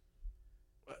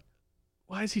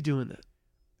 Why is he doing that?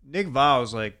 Nick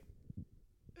Vile's like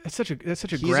That's such a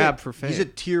he's grab for fame. He's a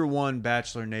tier 1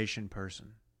 Bachelor Nation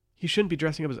person. He shouldn't be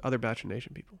dressing up as other Bachelor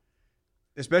Nation people.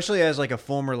 Especially as like a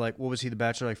former, like, what was he, the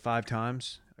Bachelor, like 5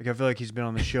 times? Like, I feel like he's been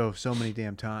on the show so many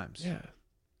damn times. Yeah.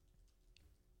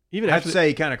 Even I have after to say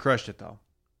he kind of crushed it though.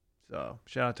 So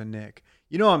shout out to Nick.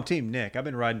 You know I'm Team Nick. I've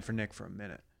been riding for Nick for a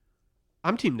minute.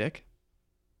 I'm Team Nick.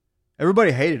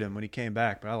 Everybody hated him when he came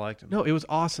back, but I liked him. No, it was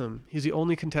awesome. He's the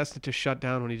only contestant to shut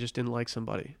down when he just didn't like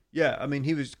somebody. Yeah, I mean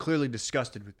he was clearly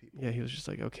disgusted with people. Yeah, he was just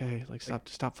like, okay, like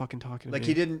stop fucking talking to Like me.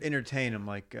 he didn't entertain him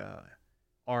like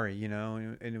Ari, you know,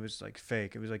 and it was like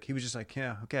fake. It was like he was just like,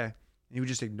 yeah, okay, and he would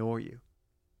just ignore you.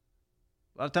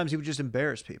 A lot of times he would just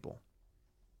embarrass people,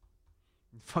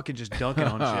 fucking just dunking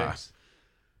on chicks.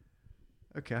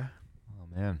 Okay,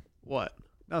 Oh man. What?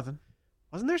 nothing.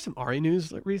 Wasn't there some Ari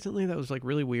news recently that was like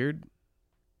really weird?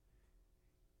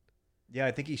 Yeah,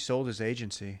 I think he sold his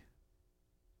agency.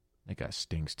 That guy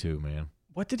stinks too, man.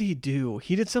 What did he do?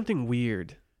 He did something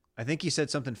weird. I think he said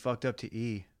something fucked up to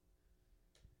E.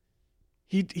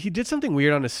 He did something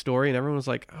weird on his story, and everyone was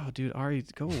like, "Oh, dude, Ari,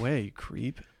 go away, you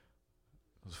creep."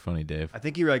 It was funny, Dave. I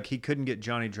think he couldn't get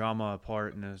Johnny Drama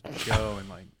apart in a show and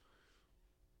like.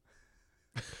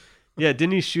 Yeah,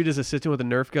 didn't he shoot his assistant with a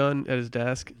Nerf gun at his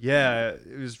desk? Yeah,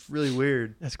 it was really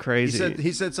weird. That's crazy.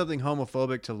 He said something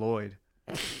homophobic to Lloyd.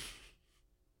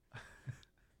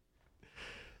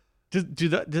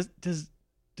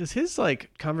 Does his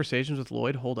like conversations with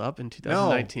Lloyd hold up in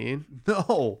 2019?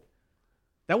 No.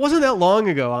 That wasn't that long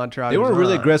ago. Entourage. They were was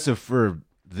really on. aggressive for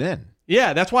then.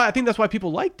 Yeah, I think that's why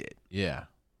people liked it, Yeah.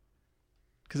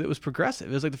 because it was progressive.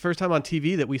 It was like the first time on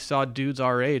TV that we saw dudes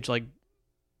our age like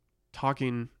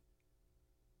talking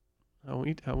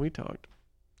how we talked.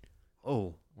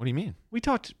 Oh. What do you mean? We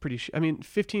talked pretty. I mean,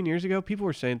 15 years ago, people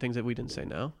were saying things that we didn't say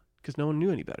now because no one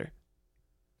knew any better.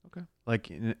 Like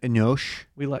Inosh?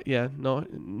 We like, yeah, no.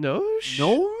 Nosh?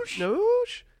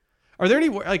 Are there any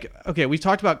like? Okay, we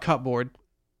talked about cupboard.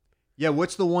 Yeah,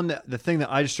 what's the thing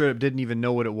that I just straight up didn't even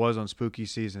know what it was on spooky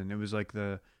season? It was like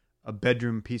a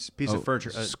bedroom piece of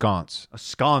furniture. Sconce. A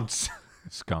sconce.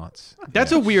 Sconce.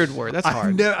 That's a weird word. That's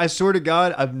hard. I swear to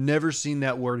God, I've never seen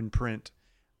that word in print.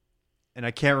 And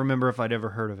I can't remember if I'd ever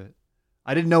heard of it.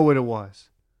 I didn't know what it was.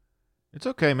 It's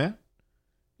okay, man.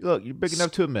 Look, you're big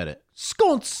enough to admit it.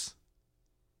 Sconce.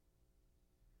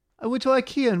 I went to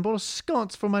IKEA and bought a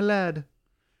sconce for my lad.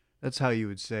 That's how you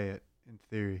would say it in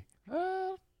theory.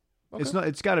 Okay. It's not.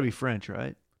 It's got to be French,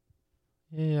 right?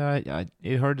 Yeah,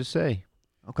 it's hard to say.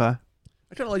 Okay.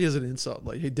 I kind of like it as an insult.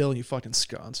 Like, hey, Dylan, you fucking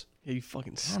sconce. Yeah, you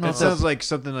fucking. That sounds like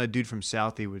something a dude from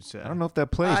Southie would say. I don't know if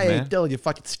that plays, Hey, man. Dylan, you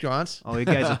fucking sconce. Oh, you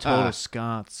guys are total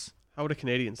sconce. How would a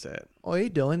Canadian say it? Oh, hey,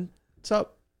 Dylan, what's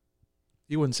up?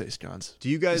 You wouldn't say sconce. Do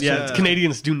you guys? Yeah,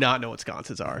 Canadians do not know what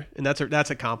sconces are, and that's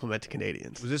a compliment to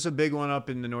Canadians. Was this a big one up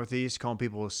in the Northeast, calling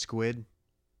people a squid?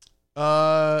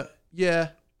 Yeah.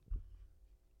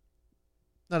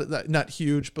 Not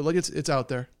huge, but like it's out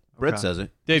there. Brett Okay. says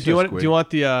it. Dave, He do you says want squid. do you want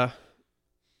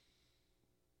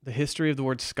the history of the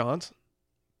word sconce?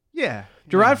 Yeah.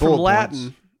 Derived from Bullet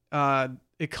Latin, points.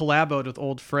 it collaborated with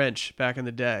Old French back in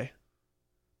the day,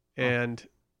 and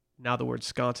now the word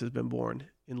sconce has been born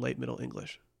in late Middle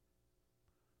English.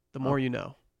 The more you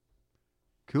know.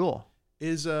 Cool.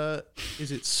 Is it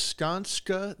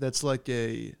Skanska? That's like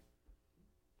a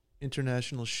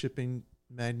international shipping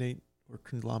magnate or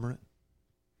conglomerate.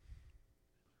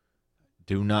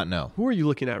 Do not know. Who are you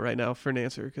looking at right now for an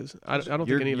answer? Because I don't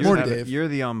think any of us you're have Dave. it. You're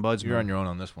the ombudsman. You're on your own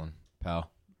on this one,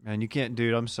 pal. Man, you can't,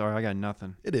 dude. I'm sorry. I got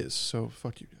nothing. It is. So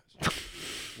fuck you guys.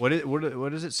 What is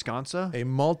it? Skansa? A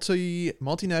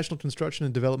multinational construction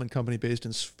and development company based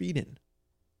in Sweden,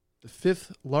 the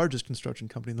 5th largest construction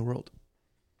company in the world.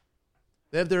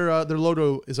 They have their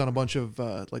logo is on a bunch of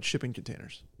like shipping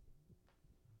containers.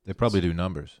 They probably do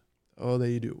numbers. Oh,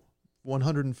 they do.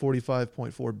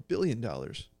 $145.4 billion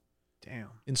Damn.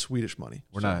 in Swedish money.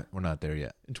 We're So, not there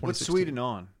yet. in 2016. What's Sweden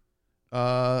on?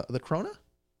 The krona?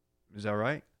 Is that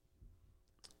right?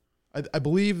 I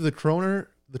believe the krona,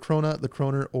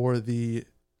 or the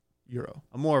euro.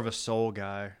 I'm more of a soul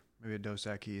guy. Maybe a Dos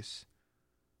Equis.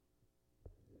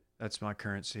 That's my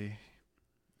currency.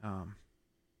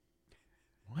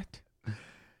 What?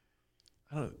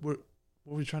 I don't know. What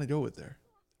were we trying to go with there?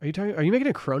 Are you making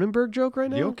a Cronenberg joke right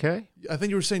now? You okay? I think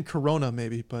you were saying corona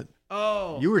maybe, but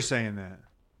Oh. You were saying that.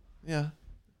 yeah.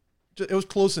 It was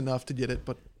close enough to get it,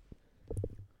 but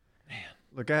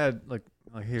Look, I had like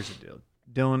here's the deal,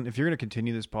 Dylan. If you're gonna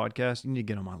continue this podcast, you need to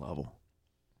get on my level.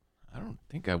 I don't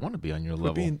think I want to be on your quit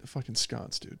level. being fucking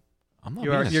sconce, dude. I'm not.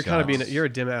 You're kind of being sconce. you're a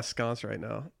dim ass sconce right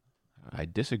now. I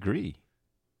disagree.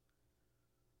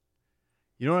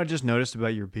 You know what I just noticed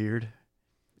about your beard?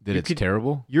 That You it's could-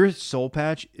 terrible. Your soul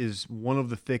patch is one of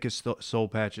the thickest soul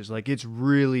patches. Like it's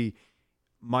really,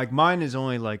 like mine is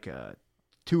only like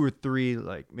 2 or 3,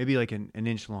 like maybe like an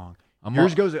inch long.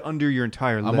 Yours goes under your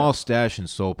entire lip. I'm all stash and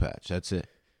soul patch. That's it.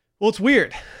 Well, it's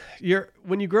weird.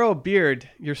 When you grow a beard,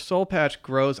 your soul patch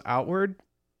grows outward,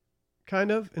 kind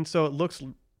of, and so it looks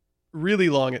really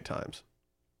long at times.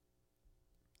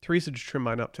 Teresa just trimmed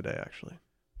mine up today, actually.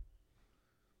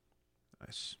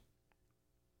 Nice.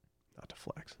 Not to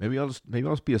flex. Maybe I'll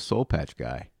just be a soul patch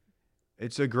guy.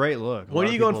 It's a great look. A When lot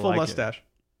are you of going people full like it. mustache?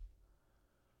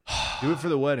 Do it for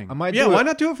the wedding. I might. Yeah, do why it.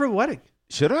 not do it for a wedding?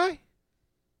 Should I?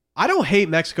 I don't hate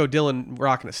Mexico Dylan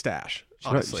rocking a stash.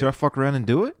 Honestly, Should I fuck around and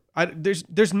do it?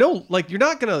 there's no like you're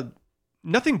not gonna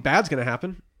nothing bad's gonna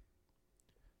happen.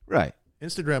 Right.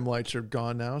 Instagram likes are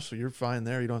gone now, so you're fine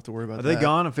there. You don't have to worry about Are that. they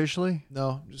gone officially?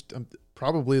 No, just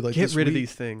probably like Get this rid of week.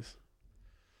 these things.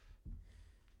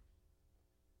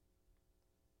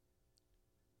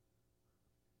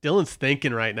 Dylan's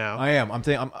thinking right now. I am. I'm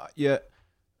thinking. Yeah.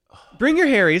 Bring your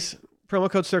Harry's. Promo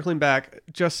code circling back.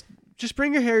 Just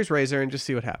bring your Harry's razor and just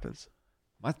see what happens.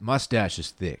 My stash is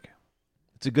thick.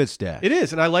 It's a good stash. It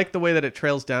is, and I like the way that it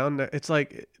trails down. It's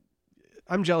like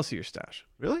I'm jealous of your stash.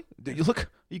 Really? You look.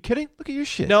 Are you kidding? Look at your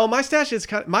shit. No, my stash is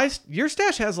kind of your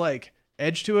stash has like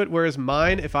edge to it, whereas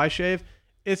mine, if I shave,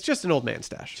 it's just an old man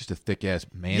stash. Just a thick ass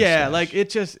man. Yeah, stash. like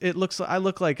it looks. I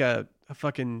look like a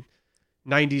fucking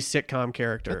 90s sitcom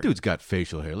character. That dude's got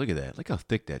facial hair. Look at that. Look how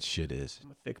thick that shit is.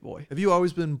 I'm a thick boy. Have you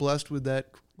always been blessed with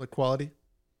that like quality?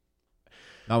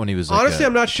 Not when he was like Honestly, a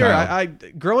I'm not sure. child. I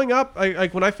growing up,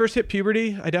 like when I first hit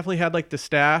puberty, I definitely had like the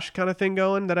stash kind of thing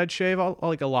going that I'd shave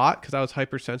like a lot because I was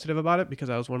hypersensitive about it because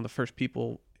I was one of the first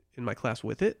people in my class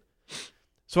with it.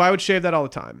 So I would shave that all the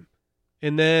time.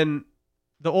 And then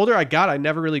the older I got, I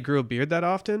never really grew a beard that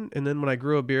often. And then when I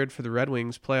grew a beard for the Red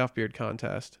Wings playoff beard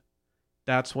contest,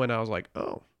 that's when I was like,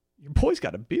 oh, your boy's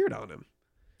got a beard on him.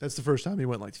 That's the first time you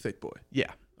went like thick boy.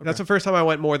 Yeah. That's the first time I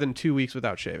went more than 2 weeks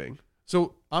without shaving.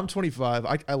 So I'm 25.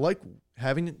 I like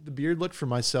having the beard look for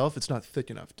myself. It's not thick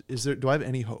enough. Do I have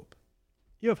any hope?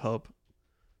 You have hope.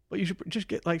 But you should just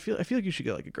get like I feel like you should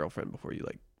get like a girlfriend before you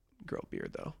like grow a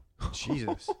beard though.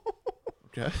 Jesus.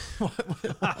 Okay.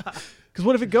 Because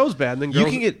what if it goes bad? And then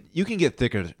girls, You can get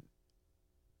thicker.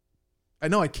 I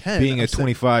know I can. Being I'm a saying-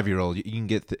 25-year-old, you can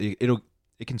get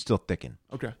it can still thicken.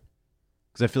 Okay.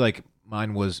 Because I feel like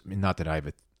mine was not that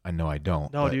I know I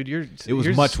don't. no, but dude, it was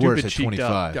you're much worse stupid at cheeked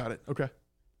up. 25 Got it. Okay.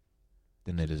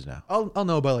 than it is now. I'll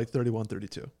know by like 31,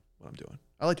 32 what I'm doing.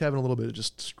 I like having a little bit of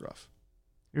just scruff.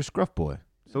 You're a scruff boy.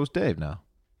 So is Dave now.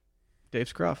 Dave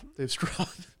Scruff. They've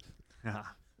scruff. Yeah.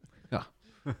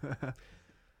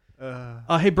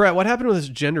 Hey, Brett, what happened with this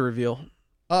gender reveal?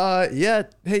 Yeah.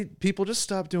 Hey, people, just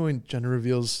stop doing gender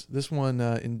reveals. This one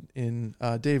in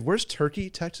Dave, where's Turkey,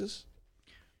 Texas?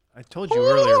 I told you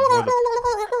earlier. Where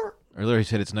the, Earlier he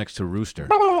said it's next to Rooster.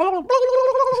 That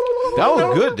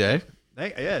was good, Dave.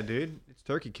 yeah, dude. It's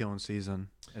turkey killing season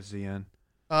at the end.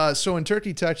 So in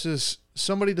Turkey, Texas,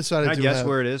 somebody decided Can I to guess have,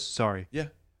 where it is? Sorry. Yeah.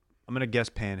 I'm going to guess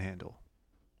Panhandle.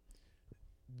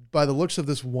 By the looks of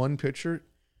this one picture,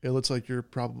 it looks like you're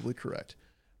probably correct.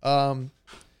 What's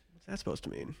that supposed to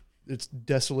mean? It's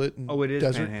desolate and Oh, it is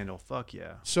desert. Panhandle. Fuck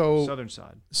yeah. So Southern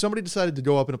side. somebody decided to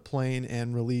go up in a plane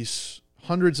and release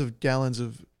hundreds of gallons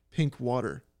of pink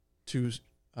water to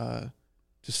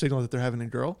signal that they're having a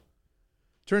girl.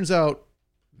 Turns out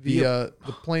the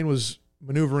plane was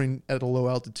maneuvering at a low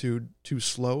altitude too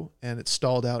slow, and it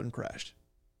stalled out and crashed.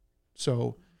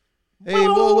 So, hey,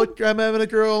 well, look, I'm having a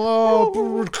girl.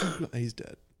 Oh, he's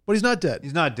dead, but he's not dead.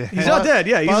 He's not dead. He's not dead.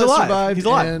 Yeah, he's Pilot alive. survived, He's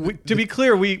alive. and To be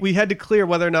clear, we had to clear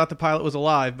whether or not the pilot was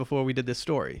alive before we did this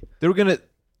story.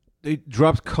 They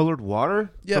dropped colored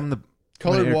water Yeah. from the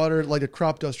Colored air. water, like a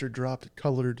crop duster dropped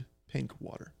colored pink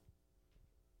water.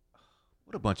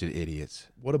 What a bunch of idiots.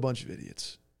 What a bunch of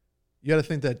idiots. You got to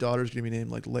think that daughter's going to be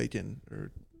named like Lakin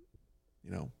or,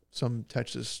 some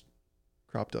Texas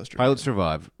crop duster. Pilot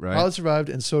survived, right? Pilot survived,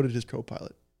 and so did his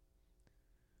co-pilot.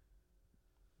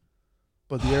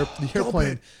 But the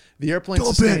airplane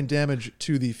sustained damage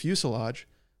to the fuselage,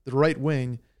 the right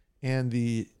wing, and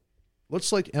the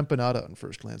looks like empanada on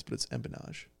first glance, but it's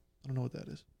empennage. I don't know what that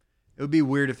is. It would be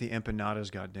weird if the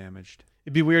empanadas got damaged.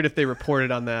 It'd be weird if they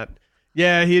reported on that.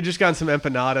 Yeah, he had just gotten some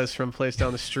empanadas from a place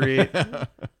down the street.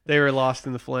 They were lost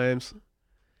in the flames.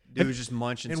 Dude was just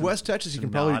munching. In some- West Texas, you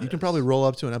some can probably nadas. roll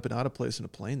up to an empanada place in a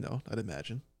plane, though. I'd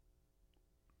imagine.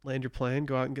 Land your plane,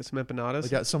 go out and get some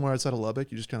empanadas. Like somewhere outside of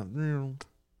Lubbock, you just kind of.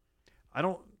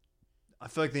 I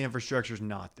feel like the infrastructure's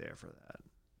not there for that.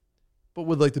 But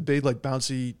with like the big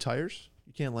bouncy tires,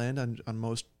 you can't land on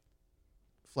most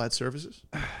flat surfaces.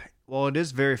 Well, it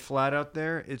is very flat out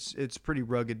there. It's pretty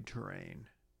rugged terrain.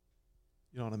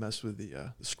 You don't want to mess with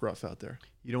the scruff out there.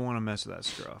 You don't want to mess with that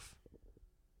scruff.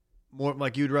 More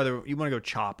like you want to go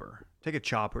chopper. Take a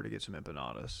chopper to get some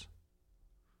empanadas.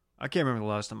 I can't remember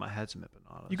the last time I had some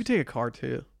empanadas. You could take a car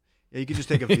too. Yeah, you could just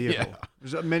take a vehicle. Yeah.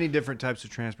 There's many different types of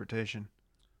transportation.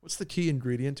 What's the key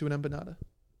ingredient to an empanada?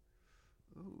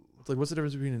 It's like, what's the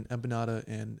difference between an empanada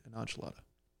and an enchilada?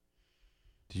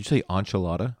 Did you say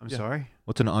enchilada? I'm Yeah. sorry.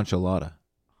 What's an enchilada?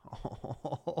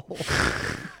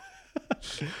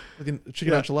 Like a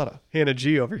chicken enchilada. Hannah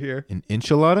G over here. An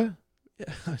enchilada? Yeah,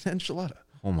 an enchilada.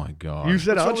 Oh my god! You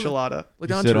said What's wrong with enchilada. Like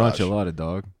You said entourage. enchilada,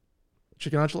 dog.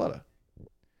 Chicken enchilada.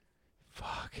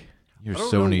 Fuck. You're I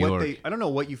don't so know New what York. I don't know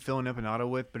what you fill an empanada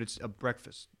with, but it's a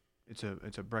breakfast. It's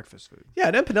a breakfast food. Yeah,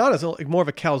 an empanada is like more of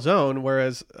a calzone,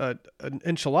 whereas an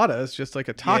enchilada is just like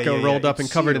a taco Yeah, rolled up it's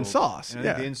and covered in sealed. sauce. And I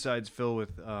Yeah, think the inside's filled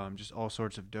with just all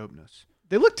sorts of dopeness.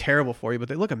 they look terrible for you, but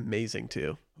they look amazing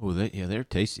too. Oh, they're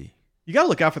tasty. You got to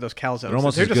look out for those calzones. They're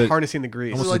almost They're as just good- harnessing the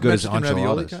grease. almost Is it as good as Mexican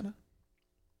ravioli enchiladas. kind of?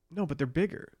 No, but they're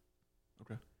bigger.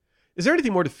 Okay. Is there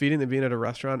anything more defeating than being at a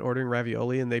restaurant ordering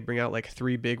ravioli and they bring out like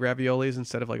 3 big raviolis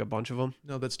instead of like a bunch of them?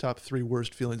 No, that's top 3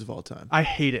 worst feelings of all time. I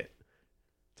hate it.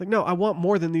 It's like, no, I want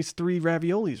more than these 3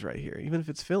 raviolis right here, even if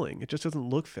it's filling. It just doesn't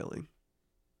look filling.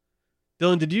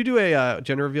 Dylan, did you do a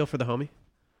gender reveal for the homie?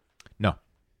 No.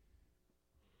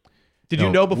 Did No,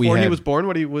 you know we before he had- was born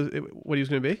what he was going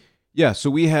to be? Yeah, so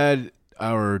we had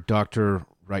our doctor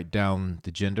write down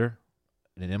the gender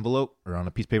in an envelope or on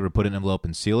a piece of paper, put it in an envelope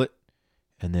and seal it.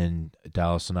 And then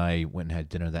Dallas and I went and had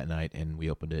dinner that night and we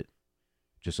opened it,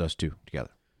 just us two together.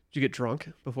 Did you get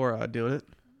drunk before doing it?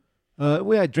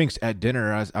 We had drinks at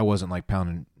dinner. I wasn't like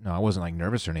pounding. No, I wasn't like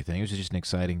nervous or anything. It was just an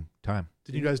exciting time.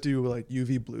 Did you guys do like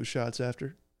UV blue shots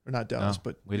after? Or not Dallas, No,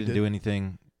 but we you didn't did? do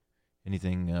anything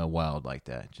wild like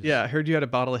that. Just, Yeah, I heard you had a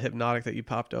bottle of Hypnotic that you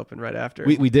popped open right after.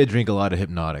 we did drink a lot of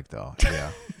Hypnotic though.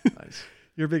 Yeah. Nice.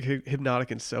 You're a big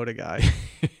Hypnotic and soda guy.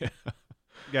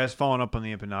 Guys, following up on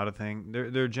the empanada thing,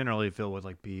 they're generally filled with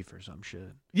like beef or some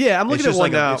shit. Yeah, I'm looking It's at just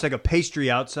one like now. it's like a pastry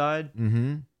outside, Mm-hmm.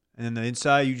 and then the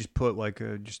inside you just put like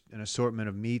just an assortment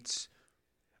of meats.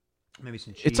 Maybe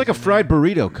some cheese. It's like a in there. fried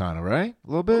burrito, kind of, right? A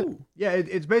little bit. Yeah,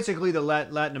 it's basically the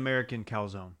Latin American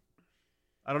calzone.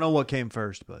 I don't know what came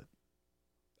first, but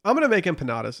I'm going to make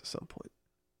empanadas at some point.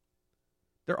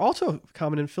 They're also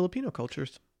common in Filipino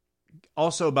cultures.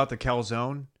 also about the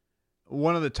calzone,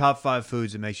 one of the top 5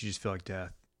 foods that makes you just feel like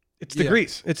death. It's the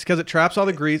grease. It's because it traps all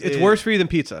the grease. It's worse for you than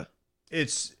pizza.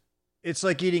 It's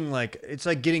like eating it's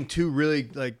like getting 2 really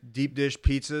like deep dish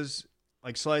pizzas,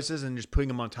 like slices, and just putting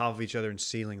them on top of each other and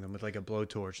sealing them with like a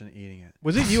blowtorch and eating it.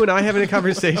 Was it you and I having a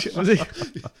conversation?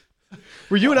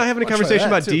 Were you and I having a conversation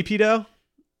about DP dough?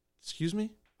 Excuse me?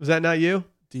 Was that not you?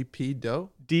 DP dough?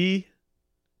 D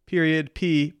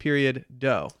P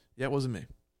dough. Yeah, it wasn't me.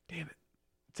 Damn it.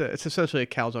 It's essentially a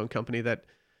calzone company that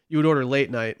you would order late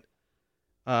night.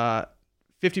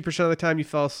 50% of the time you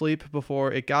fell asleep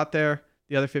before it got there.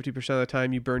 The other 50% of the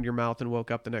time you burned your mouth and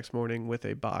woke up the next morning with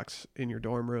a box in your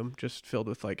dorm room just filled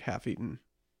with like half-eaten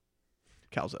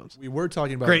calzones. We were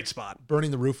talking about Great spot.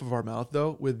 burning the roof of our mouth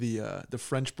though with the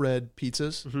French bread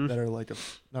pizzas Mhm. that are like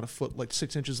not a foot, like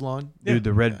 6 inches long. Dude,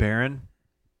 the Red Baron.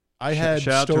 I had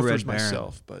shout out to Red Stouffer's Baron.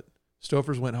 myself, but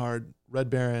Stouffer's went hard. Red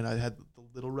Baron, I had the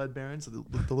little Red Barons,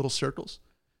 the little circles.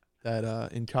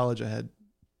 That in college I had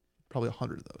probably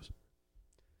 100 of those.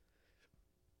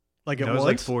 Like That it was was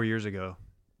like 4 years ago.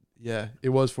 Yeah, it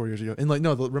was 4 years ago. And like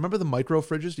remember the micro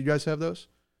fridges? Do you guys have those?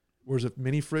 Or is it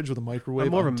mini fridge with a microwave?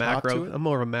 I'm more of a on top to macro. it? I'm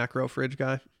more of a macro fridge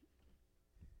guy.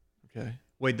 Okay.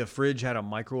 Wait, the fridge had a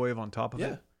microwave on top of Yeah.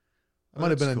 it? That might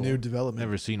have been that's a cool. new development.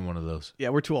 Never seen one of those. Yeah,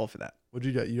 we're too old for that. What did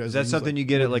you get? You guys Is that use, something like, you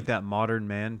get at wood- like that Modern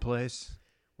Man place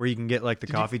where you can get like the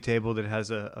Did you- coffee table that has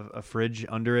a fridge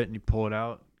under it and you pull it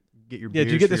out? Get your Yeah,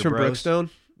 did you beers get for this your from bros? Brookstone?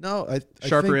 No, I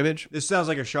Sharper think, Image? This sounds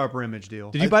like a Sharper Image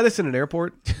deal. Did you buy this in an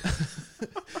airport?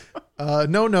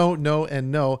 No,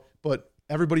 and no. But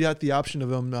everybody got the option of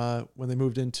them when they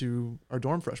moved into our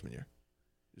dorm freshman year.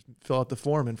 Just fill out the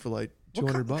form and for like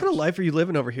 $200. What kind of life are you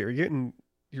living over here? You're getting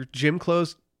your gym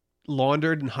clothes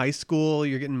laundered in high school.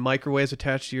 You're getting microwaves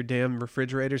attached to your damn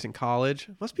refrigerators in college.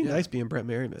 Must be Yeah. nice being Brett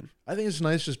Merriman. I think it's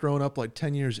nice just growing up like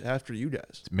 10 years after you guys.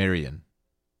 It's Marion.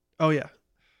 Oh, yeah.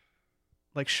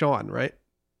 Like Sean, right?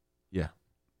 Yeah.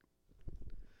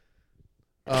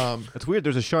 That's That's weird.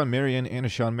 There's a Sean Marion and a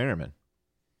Sean Merriman.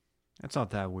 That's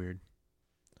not that weird.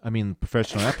 I mean,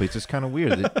 professional athletes. It's kind of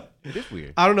weird. It is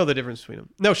weird. I don't know the difference between them.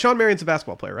 No, Sean Marion's a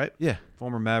basketball player, right? Yeah.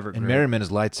 Former Maverick. And great. Merriman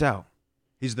is lights out.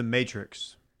 He's the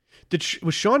Matrix.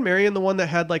 Was Sean Marion the one that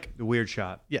had like, The weird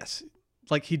shot. yes,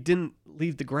 like he didn't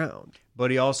leave the ground?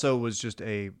 But he also was just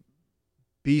a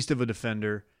beast of a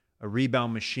defender, a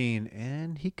rebound machine,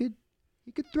 and he could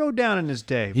throw down in his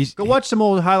day. Go watch some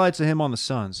old highlights of him on the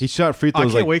Suns. He shot free I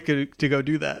throws can't like wait to go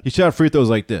do that. he shot free throws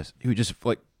like this. He would just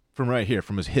like from right here,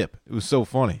 from his hip. It was so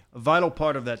funny. a vital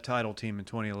part of that title team in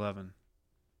 2011.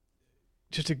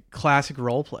 Just a classic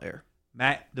role player.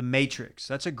 Matt the Matrix.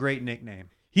 That's a great nickname.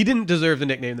 He didn't deserve the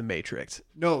nickname The Matrix.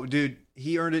 No, dude,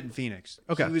 he earned it in Phoenix.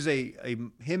 Okay. He was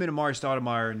him and Amari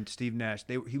Stoudemire and Steve Nash.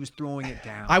 He was throwing it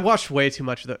down. I watched way too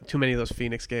many of those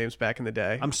Phoenix games back in the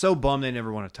day. I'm so bummed they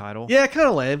never won a title. Yeah, kind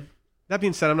of lame. That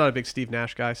being said, I'm not a big Steve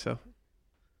Nash guy, so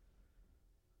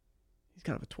he's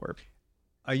kind of a twerp.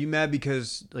 Are you mad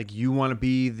because like you want to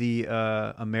be the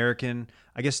American?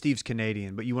 I guess Steve's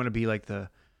Canadian, but you want to be like the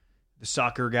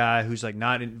soccer guy who's like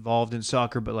not involved in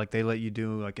soccer, but like they let you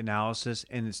do like analysis,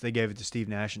 and they gave it to Steve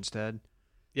Nash instead.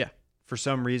 Yeah. For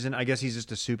some reason, I guess he's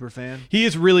just a super fan. He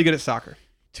is really good at soccer.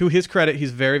 To his credit,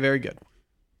 he's very, very good.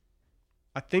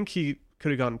 I think he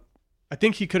could have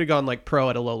gone like pro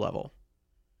at a low level.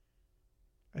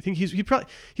 I think he's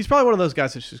probably one of those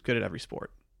guys that's just good at every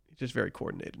sport. He's just very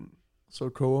coordinated. also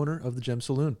co-owner of the Gem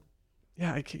Saloon.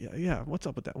 Yeah. What's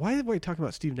up with that? Why are we talking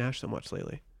about Steve Nash so much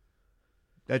lately?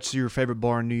 That's your favorite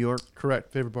bar in New York?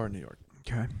 Correct. Favorite bar in New York.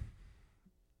 Okay.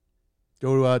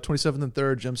 Go to 27th and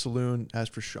 3rd, Gem Saloon.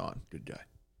 Ask for Sean. Good guy.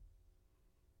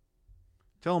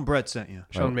 Tell him Brett sent you.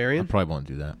 Sean Marion? I probably won't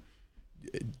do that.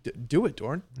 Do it,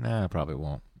 Dorn. Nah, I probably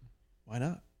won't. Why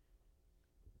not?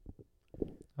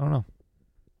 I don't know.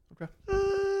 I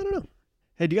don't know.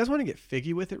 Hey, do you guys want to get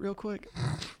figgy with it real quick?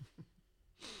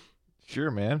 Sure,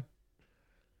 man.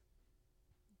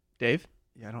 Dave?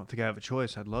 Yeah, I don't think I have a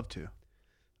choice. I'd love to.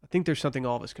 I think there's something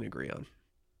all of us can agree on.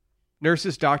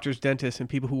 Nurses, doctors, dentists, and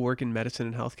people who work in medicine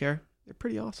and healthcare, they're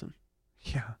pretty awesome.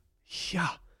 Yeah. Yeah.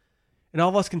 And all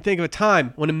of us can think of a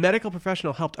time when a medical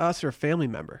professional helped us or a family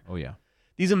member. Oh, yeah.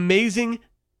 These amazing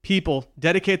people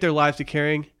dedicate their lives to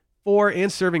caring for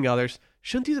and serving others.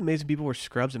 Shouldn't these amazing people wear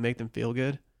scrubs and make them feel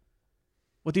good?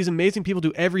 What these amazing people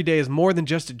do every day is more than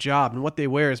just a job, and what they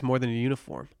wear is more than a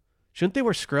uniform. Shouldn't they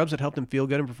wear scrubs that help them feel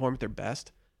good and perform at their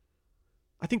best?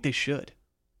 I think they should.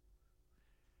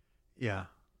 Yeah.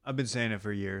 I've been saying it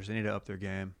for years. They need to up their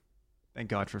game. Thank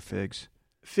God for figs.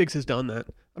 Figs has done that.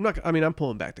 I'm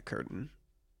pulling back the curtain.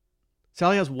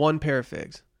 Sally has one pair of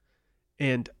figs,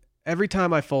 and every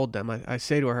time I fold them, I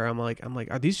say to her, I'm like,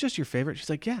 are these just your favorite? She's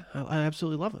like, yeah, I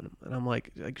absolutely love them. And I'm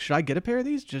like, should I get a pair of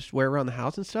these? Just wear around the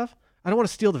house and stuff? I don't want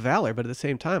to steal the valor, but at the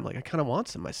same time, like, I kind of want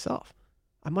some myself.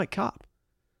 I might cop.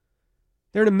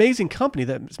 They're an amazing company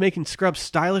that's making scrubs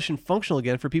stylish and functional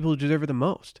again for people who deserve it the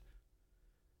most.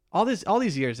 All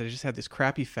these years, they just had this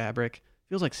crappy fabric.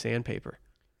 Feels like sandpaper.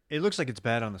 It looks like it's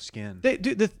bad on the skin.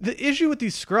 The issue with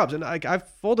these scrubs, and I've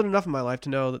folded enough in my life to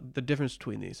know the difference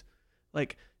between these.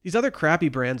 Like, these other crappy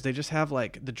brands, they just have,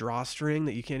 like, the drawstring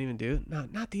that you can't even do. No,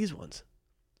 not these ones.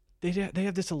 They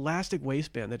have this elastic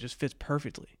waistband that just fits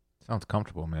perfectly. Sounds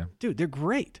comfortable, man. Dude, they're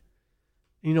great.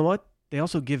 And you know what? They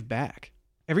also give back.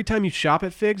 Every time you shop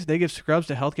at Figs, they give scrubs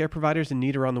to healthcare providers in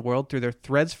need around the world through their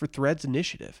Threads for Threads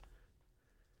initiative.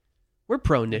 We're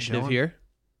pro-initiative here.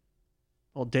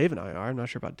 Well, Dave and I are. I'm not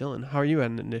sure about Dylan. How are you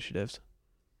at initiatives?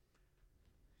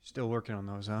 Still working on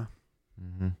those, huh?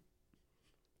 Mm-hmm.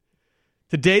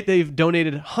 To date, they've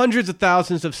donated hundreds of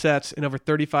thousands of sets in over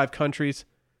 35 countries.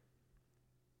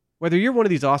 Whether you're one of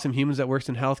these awesome humans that works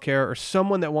in healthcare or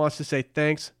someone that wants to say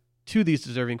thanks to these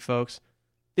deserving folks,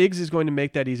 Figs is going to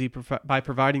make that easy by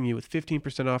providing you with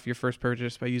 15% off your first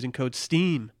purchase by using code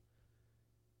STEAM.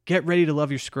 Get ready to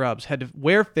love your scrubs. Head to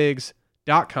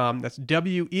wearfigs.com. That's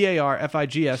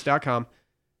WEARFIGS.com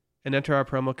and enter our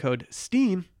promo code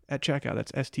STEAM at checkout.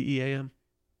 That's STEAM.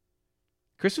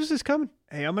 Christmas is coming.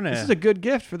 Hey, This is a good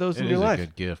gift for those in your life. It is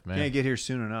a good gift, man. Can't get here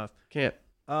soon enough. Can't.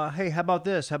 Hey, how about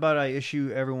this? How about I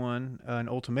issue everyone an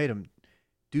ultimatum?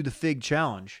 Do the Fig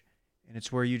Challenge. And it's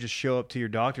where you just show up to your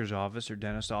doctor's office or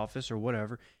dentist office or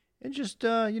whatever and just,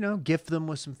 gift them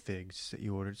with some figs that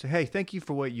you ordered. Say, hey, thank you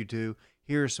for what you do.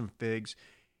 Here are some figs.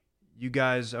 You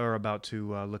guys are about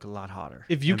to look a lot hotter.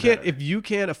 If you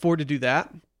can't afford to do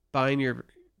that, buying your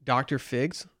doctor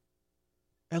figs,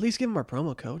 at least give them our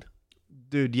promo code.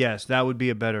 Dude, yes, that would be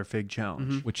a better Fig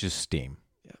Challenge. Mm-hmm. Which is Steam.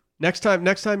 Yeah. Next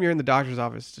time you're in the doctor's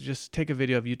office, just take a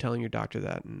video of you telling your doctor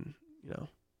that, and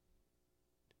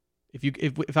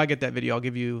if I get that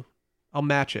video, I'll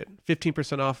match it.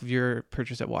 15% off of your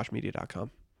purchase at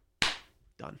washmedia.com.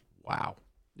 Done. Wow.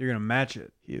 You're going to match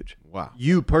it. Huge. Wow.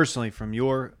 You personally from you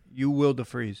will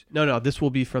defreeze. No, this will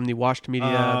be from the Washed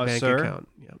Media bank sir? account.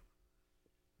 Yeah.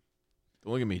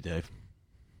 Don't look at me, Dave.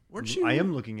 I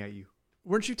am looking at you.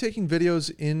 Weren't you taking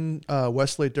videos in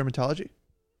Westlake Dermatology?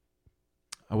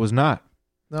 I was not.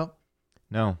 No.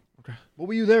 No. Okay. What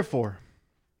were you there for?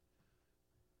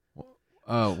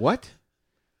 What?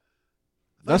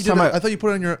 I thought you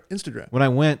put it on your Instagram. When I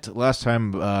went last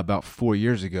time about 4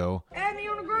 years ago,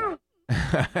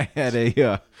 I had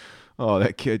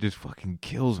that kid just fucking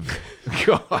kills me.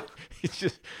 God,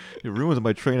 it ruins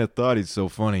my train of thought. He's so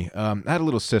funny. I had a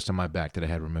little cyst on my back that I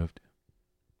had removed.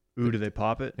 Ooh, did they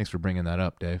pop it? Thanks for bringing that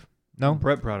up, Dave. No,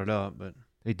 Brett brought it up, but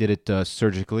they did it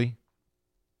surgically.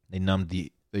 They numbed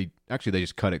they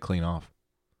just cut it clean off.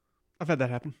 I've had that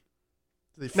happen.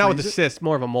 Do they Not with the freeze cyst,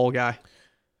 more of a mole guy.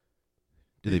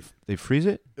 Do they freeze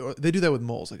it? They do that with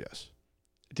moles, I guess.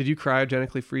 Did you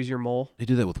cryogenically freeze your mole? They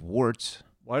do that with warts.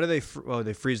 why do they?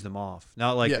 They freeze them off.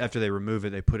 Not like after they remove it,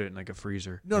 they put it in like a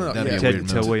freezer. No. That'd be a Ted- weird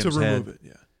Ted move. Williams' to remove head. it.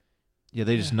 Yeah. Yeah,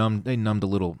 they just numbed a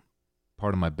little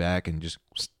part of my back and just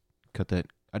cut that.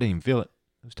 I didn't even feel it.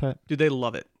 It was tight. Dude, they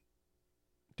love it.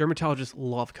 Dermatologists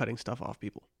love cutting stuff off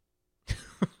people.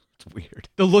 It's weird.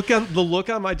 The look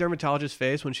on my dermatologist's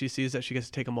face when she sees that she gets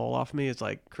to take a mole off me is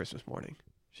like Christmas morning.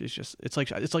 It's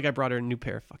like I brought her a new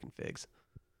pair of fucking figs.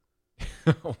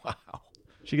 Wow.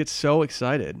 She gets so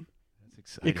excited. That's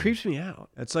exciting. It creeps me out.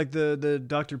 That's like the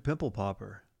Dr. Pimple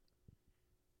Popper.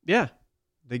 Yeah.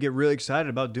 They get really excited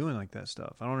about doing like that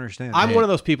stuff. I don't understand. I'm one of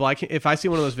those people. If I see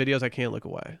one of those videos, I can't look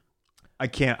away. I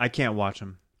can't watch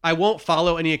them. I won't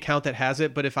follow any account that has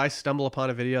it, but if I stumble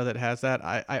upon a video that has that,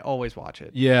 I always watch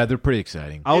it. Yeah, they're pretty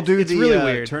exciting. I'll do it's the really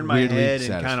weird. turn my Weirdly head and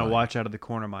kind satisfying. of watch out of the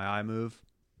corner of my eye move.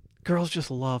 Girls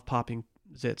just love popping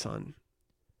zits on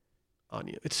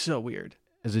you. It's so weird.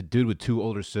 As a dude with two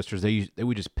older sisters, they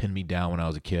would just pin me down when I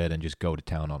was a kid and just go to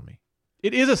town on me.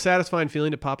 It is a satisfying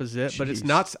feeling to pop a zit, but it's Jeez.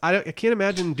 not. I can't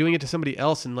imagine doing it to somebody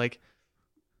else and like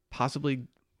possibly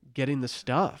getting the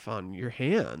stuff on your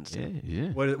hands. Yeah.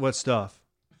 What stuff?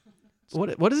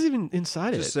 What is even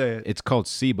inside Just of it? say it. It's called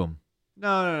sebum.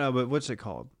 No. But what's it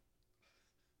called?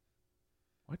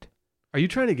 What? Are you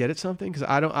trying to get at something? Because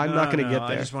I'm not going to get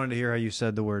there. I just wanted to hear how you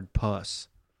said the word pus.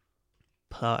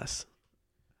 Pus.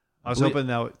 I was Believe- hoping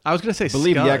that. I was going to say. I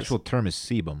believe scuzz. the actual term is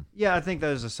sebum. Yeah, I think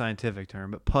that is a scientific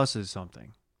term, but pus is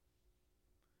something.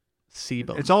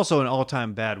 Sebum. It's also an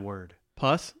all-time bad word.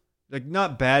 Pus? Like,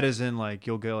 not bad as in, like,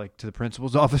 you'll go, like, to the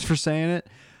principal's office for saying it.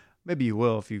 Maybe you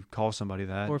will if you call somebody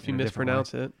that. Or if you in a different way.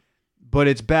 mispronounce it. But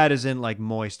it's bad as in, like,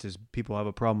 moist, as people have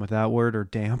a problem with that word, or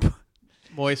damp.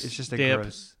 Moist, It's just a damp,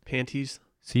 gross. panties.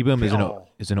 Sebum Oh.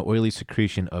 is an oily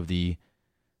secretion of the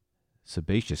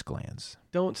sebaceous glands.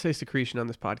 Don't say secretion on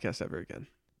this podcast ever again.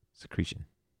 Secretion.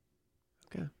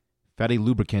 Okay. Fatty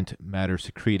lubricant matter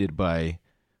secreted by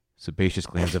sebaceous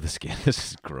glands of the skin.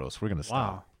 This is gross. We're going to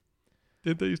stop. Wow.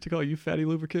 Did they used to call you fatty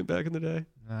lubricant back in the day?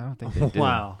 No, I don't think they did.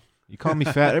 Wow. You call me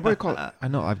fat. Everybody call I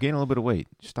know. I've gained a little bit of weight.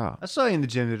 Stop. I saw you in the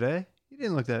gym today. You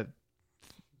didn't look that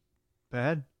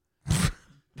bad.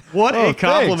 What Oh, a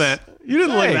compliment. You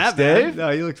didn't look that bad. No,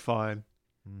 you looked fine.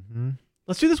 Mm-hmm.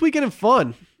 Let's do this weekend in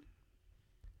fun.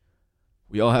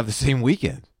 We all have the same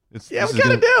weekend. Yeah, we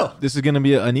kind of do. This is going to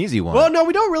be an easy one. Well, no,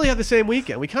 we don't really have the same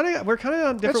weekend. We're kind of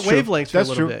on different That's true. wavelengths for That's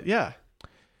a little true. bit. Yeah.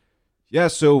 Yeah,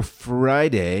 so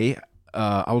Friday,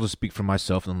 I'll just speak for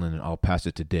myself and then I'll pass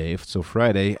it to Dave. So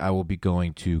Friday, I will be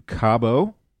going to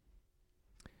Cabo.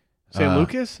 San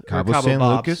Lucas? Or Cabo San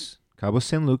Bob's? Lucas. Cabo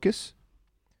San Lucas.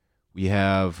 We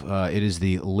have, it is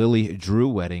the Lily Drew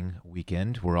wedding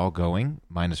weekend. We're all going,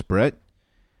 minus Brett.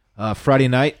 Friday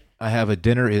night, I have a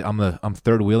dinner. I'm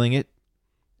third wheeling it.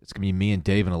 It's going to be me and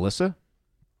Dave and Alyssa.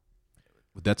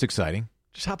 That's exciting.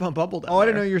 Just hop on Bumble. Oh, I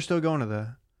didn't know you were still going to the.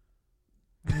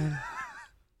 That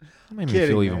made me Kidding,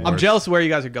 feel even man. worse. I'm jealous of where you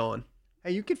guys are going.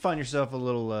 Hey, you could find yourself a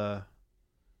little.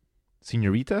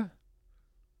 Senorita?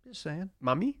 Just saying.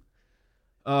 Mommy?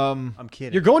 I'm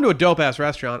kidding. You're going to a dope-ass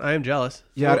restaurant. I am jealous.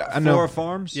 Yeah, I know. Flora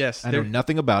Farms. Yes. I know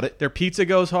nothing about it. Their pizza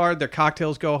goes hard. Their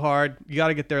cocktails go hard. You got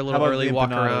to get there a How little about early, the walk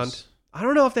empanadas? around. I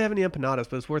don't know if they have any empanadas,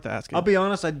 but it's worth asking. I'll be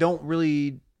honest. I don't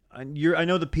really. I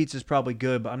know the pizza's probably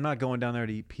good, but I'm not going down there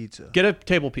to eat pizza. Get a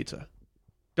table pizza.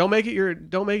 Don't make it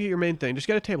your main thing. Just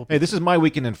get a table pizza. Hey, this is my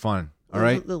weekend in fun. All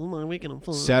right.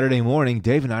 Saturday morning,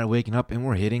 Dave and I are waking up and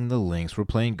we're hitting the links. We're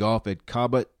playing golf at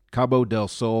Cabo del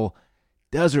Sol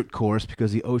Desert Course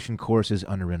because the ocean course is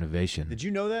under renovation. Did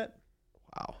you know that?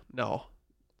 Wow. No.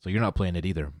 So you're not playing it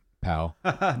either, pal.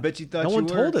 I bet you thought No you one were.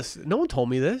 told us. No one told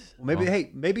me this. Well, maybe. Well.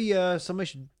 Hey, maybe somebody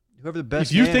should. Whoever the best.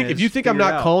 If you man think is, I'm figure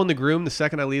not it out. calling the groom the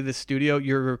second I leave this studio,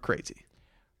 you're crazy.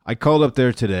 I called up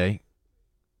there today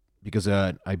because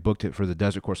I booked it for the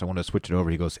desert course. I wanted to switch it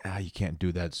over. He goes, you can't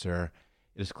do that, sir.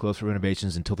 It is closed for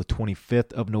renovations until the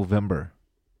 25th of November.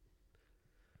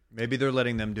 Maybe they're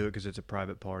letting them do it because it's a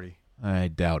private party. I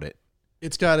doubt it.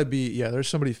 It's got to be, yeah, there's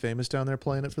somebody famous down there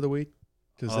playing it for the week.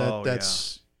 Because Oh,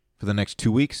 that's, For the next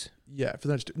 2 weeks? yeah, for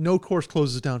the next, no course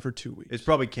closes down for 2 weeks. It's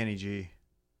probably Kenny G.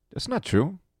 That's not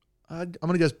true. I'm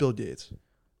going to guess Bill Gates.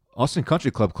 Austin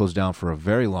Country Club closed down for a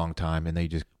very long time, and they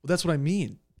just Well, that's what I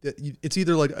mean. It's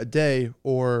either like a day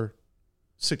or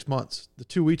 6 months. The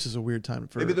 2 weeks is a weird time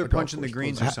for. Maybe they're a golf punching the course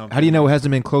greens closing. or something. How do you know it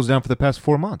hasn't been closed down for the past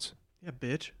 4 months? Yeah,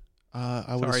 bitch.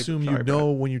 I would Sorry, assume sorry, you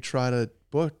know when you try to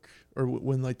book or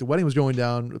when like the wedding was going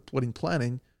down, wedding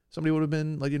planning, somebody would have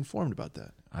been like informed about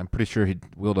that. I'm pretty sure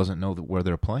Will doesn't know where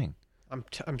they're playing.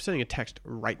 I'm sending a text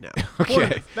right now.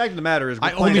 Okay. Fact of the matter is,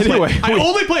 I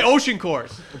only play ocean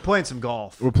course. we're playing some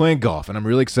golf. We're playing golf, and I'm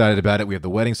really excited about it. We have the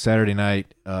wedding Saturday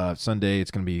night. Sunday, it's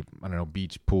going to be, I don't know,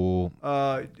 beach, pool.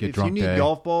 Get If drunk you need day.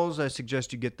 golf balls, I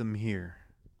suggest you get them here,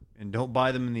 and don't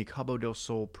buy them in the Cabo del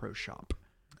Sol Pro Shop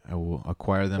I will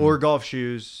acquire them. or golf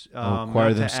shoes. I'll acquire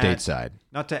not them to stateside.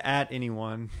 Not to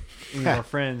anyone, any of our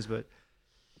friends, but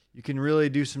you can really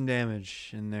do some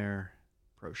damage in their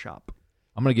pro shop.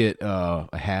 I'm going to get a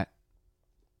hat,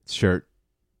 shirt,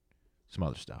 some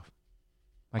other stuff.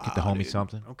 I get the Wow, homie dude.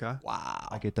 something. Okay. Wow.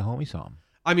 I get the homie something.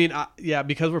 I mean, yeah,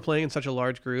 because we're playing in such a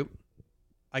large group,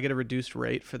 I get a reduced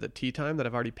rate for the tee time that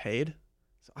I've already paid.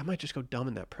 So I might just go dumb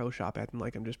in that pro shop acting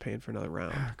like I'm just paying for another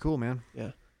round. Cool, man.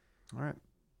 Yeah. All right.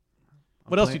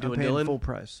 What else you doing, I'm paying Dylan? full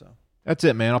price, so. That's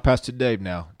it, man. I'll pass to Dave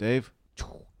now. Dave,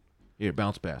 here,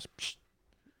 bounce pass.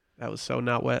 That was so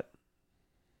not wet.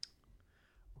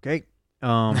 Okay.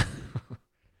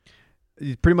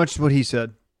 Pretty much what he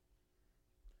said.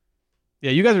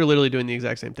 Yeah, you guys are literally doing the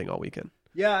exact same thing all weekend.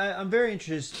 Yeah, I'm very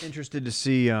interested to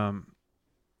see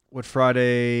what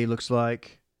Friday looks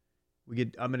like.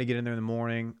 I'm gonna get in there in the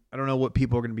morning. I don't know what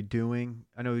people are gonna be doing.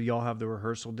 I know y'all have the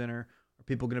rehearsal dinner. Are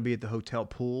people gonna be at the hotel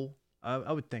pool?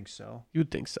 I would think so. You'd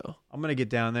think so. I'm gonna get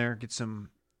down there, get some,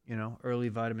 early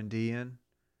vitamin D in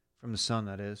from the sun,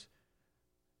 that is,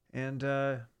 and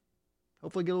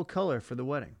hopefully get a little color for the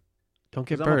wedding. Don't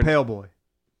get 'Cause I'm a burned. pale boy.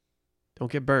 Don't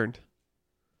get burned.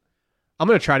 I'm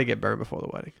gonna try to get burned before the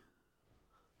wedding.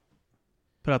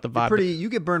 Put out the vibe. You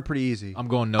get burned pretty easy. I'm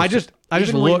going no. I just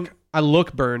Even when- look. I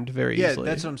look burned very Yeah, easily.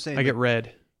 that's what I'm saying. I get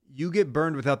red. You get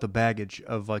burned without the baggage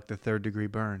of like the 3rd degree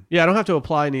burn. Yeah, I don't have to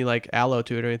apply any like aloe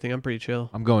to it or anything. I'm pretty chill.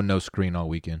 I'm going no screen all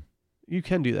weekend. You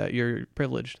can do that. You're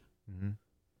privileged. Mm-hmm.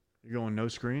 You're going no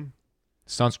screen?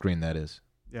 Sunscreen, that is.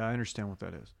 Yeah, I understand what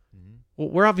that is. Mm-hmm. Well,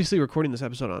 we're obviously recording this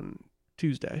episode on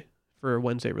Tuesday for a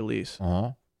Wednesday release.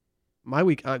 Uh-huh. My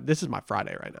week, this is my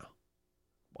Friday right now.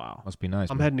 Wow. Must be nice.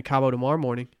 I'm man. heading to Cabo tomorrow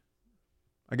morning.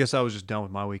 I guess I was just done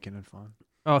with my weekend and fun.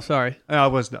 Oh, sorry. I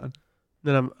was done.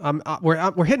 Then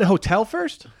we're hitting a hotel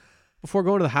first before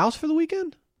going to the house for the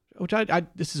weekend, which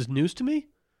this is news to me.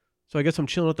 So I guess I'm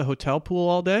chilling at the hotel pool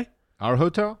all day. Our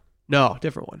hotel? No,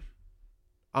 different one.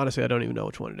 Honestly, I don't even know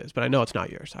which one it is, but I know it's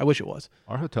not yours. I wish it was.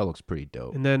 Our hotel looks pretty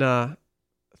dope. And then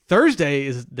Thursday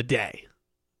is the day.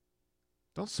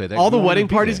 Don't say that. All We the don't wedding wanna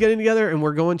be parties there. getting together, and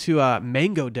we're going to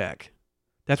Mango Deck.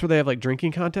 That's where they have like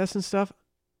drinking contests and stuff.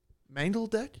 Mangle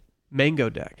Deck? Mango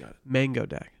Deck. Mango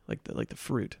Deck. Like the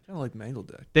fruit. Kind of like Mangle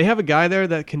Deck. They have a guy there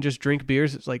that can just drink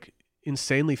beers. It's like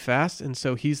insanely fast, and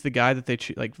so he's the guy that they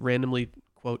like randomly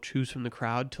quote choose from the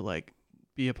crowd to like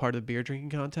be a part of the beer drinking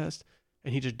contest,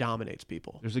 and he just dominates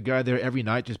people. There's a guy there every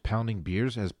night just pounding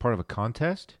beers as part of a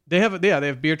contest. They have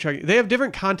beer chugging. They have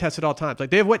different contests at all times. Like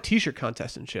they have wet T-shirt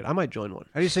contests and shit. I might join one.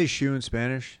 How do you say shoe in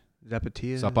Spanish?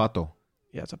 Zapatilla? Zapato.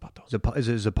 Yeah, it's a pato. Is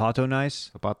it Zapato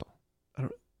nice? Zapato.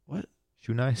 What?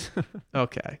 Shoe nice?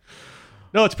 Okay.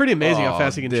 No, it's pretty amazing how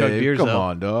fast you can chug beers. Come though.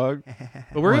 on, dog.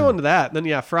 But we're going to that. And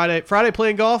then Friday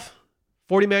playing golf,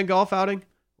 40-man golf outing.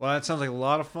 Well, that sounds like a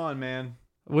lot of fun, man.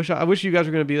 I wish you guys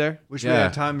were going to be there. Wish we Yeah.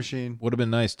 had a time machine. Would have been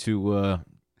nice to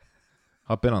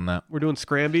hop in on that. We're doing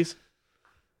scrambies.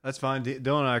 That's fine.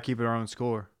 Dylan and I are keeping our own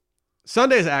score.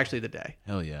 Sunday's actually the day.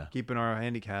 Hell yeah. Keeping our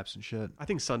handicaps and shit. I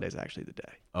think Sunday's actually the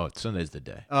day. Oh, it's Sunday's the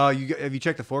day. Have you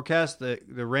checked the forecast? The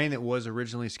rain that was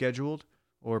originally scheduled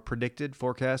or predicted,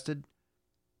 forecasted,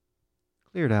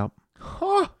 cleared out.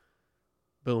 Huh.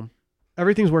 Boom.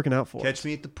 Everything's working out for us. Catch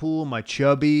me at the pool. My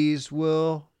chubbies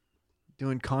will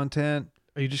doing content.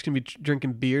 Are you just going to be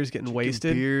drinking beers, getting Drinking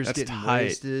wasted? Beers, That's getting tight.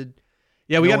 wasted.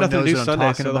 Yeah, we No got one nothing to knows do what I'm Sunday,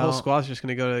 talking so the whole about. squad's just going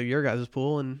to go to your guys'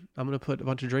 pool, and I'm going to put a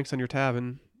bunch of drinks on your tab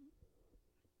and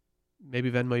maybe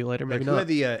Venmo you later, maybe Who not. had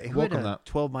the who Welcome had a that.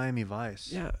 12 Miami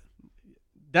Vice? Yeah,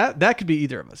 that could be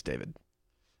either of us, David.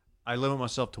 I limit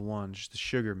myself to one. Just the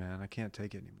sugar, man. I can't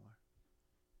take it anymore.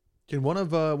 Can one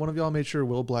of y'all make sure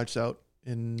Will blacks out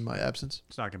in my absence?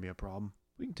 It's not gonna be a problem.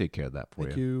 We can take care of that for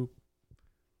Thank you. you.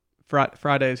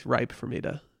 Friday's ripe for me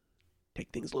to take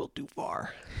things a little too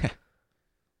far. Are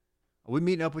we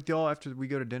meeting up with y'all after we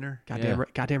go to dinner?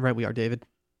 Goddamn right we are, David.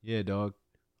 Yeah, dog.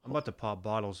 I'm about to pop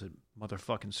bottles at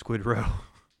motherfucking Squid Row.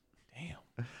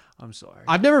 Damn. I'm sorry.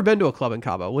 I've never been to a club in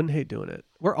Cabo. Wouldn't hate doing it.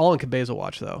 We're all in Cabeza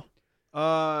watch though.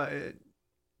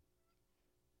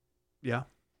 Yeah.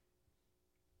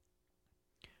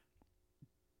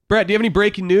 Brett, do you have any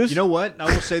breaking news? You know what?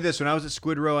 I will say this: when I was at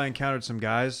Squid Row, I encountered some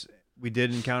guys. We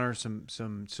did encounter some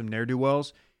ne'er do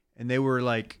wells, and they were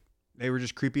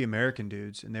just creepy American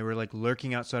dudes, and they were like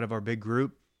lurking outside of our big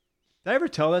group. Did I ever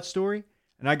tell that story?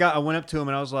 And I went up to them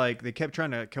and I was like, they kept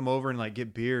trying to come over and like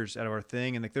get beers out of our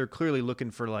thing, and like they're clearly looking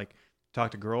for like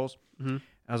talk to girls. Mm-hmm.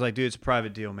 I was like, dude, it's a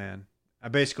private deal, man. I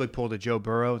basically pulled a Joe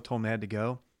Burrow and told him they had to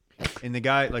go. And the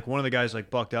guy, like one of the guys, like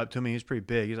bucked up to me. He's pretty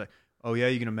big. He's like, "Oh yeah,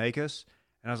 you gonna make us?"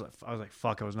 And I was like,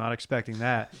 "Fuck!" I was not expecting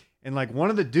that. And like one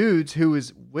of the dudes who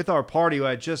was with our party, who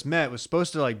I just met, was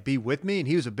supposed to like be with me, and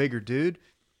he was a bigger dude.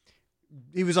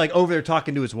 He was like over there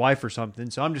talking to his wife or something.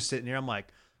 So I'm just sitting here. I'm like,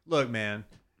 "Look, man,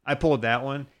 I pulled that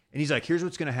one." And he's like, "Here's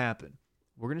what's gonna happen.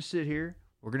 We're gonna sit here.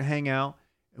 We're gonna hang out,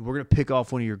 and we're gonna pick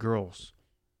off one of your girls."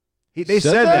 They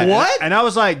said that. What? And I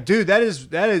was like, dude, that is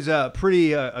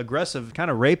pretty aggressive,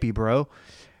 kind of rapey, bro.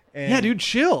 And Yeah, dude,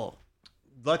 chill.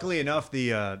 luckily enough,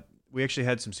 we actually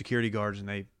had some security guards and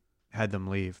they had them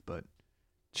leave. But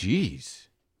Jeez.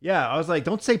 yeah, I was like,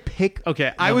 don't say pick.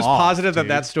 Okay, I them was off, positive dude.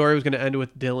 that story was going to end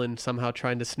with Dylan somehow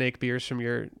trying to snake beers from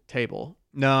your table.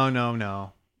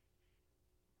 No.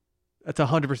 That's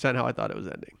 100% how I thought it was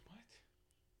ending.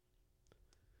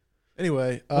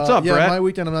 Anyway, What's up, yeah, Brett? my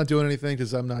weekend I'm not doing anything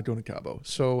because I'm not going to Cabo.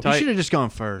 So You Tight. should have just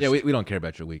gone first. Yeah, we don't care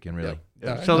about your weekend, really.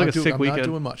 Yeah, Sounds like a sick I'm weekend. not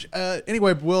doing much.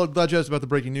 Anyway, Will, glad you asked about the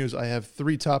breaking news. I have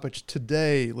 3 topics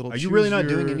today. Are you really not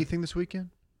doing anything this weekend?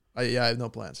 Yeah, I have no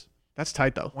plans. That's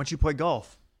tight, though. Why don't you play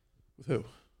golf? With who?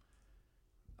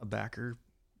 A backer.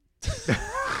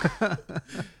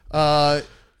 Uh,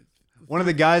 One of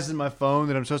the guys in my phone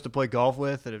that I'm supposed to play golf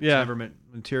with that have Yeah. never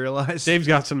materialized. Dave's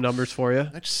got some numbers for you.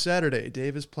 next Saturday,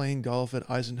 Dave is playing golf at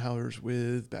Eisenhower's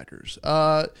with backers.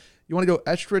 You want to go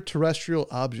extraterrestrial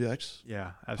objects,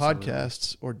 Yeah, absolutely.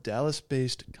 podcasts, or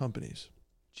Dallas-based companies?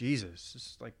 Jesus, this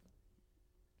is like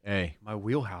Hey. my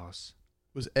wheelhouse.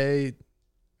 Was A,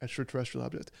 extraterrestrial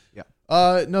object. Yeah.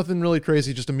 Nothing really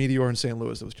crazy. Just a meteor in St.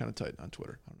 Louis that was kind of tight on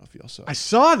Twitter. I don't know if y'all saw. I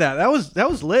saw that. That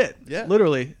was lit. Yeah.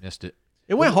 Literally. Missed it.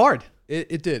 It went hard.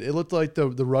 It did. It looked like the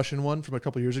Russian one from a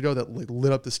couple years ago that like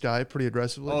lit up the sky pretty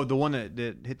aggressively. Oh, the one that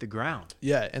hit the ground.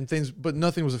 Yeah, and things, but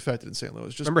nothing was affected in St.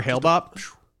 Louis. Just Remember Hailbop?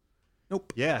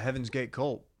 Nope. Yeah, Heaven's Gate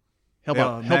cult.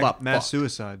 Hailbop. Mass fucked.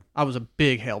 suicide. I was a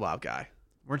big Hailbop guy.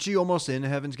 Weren't you almost in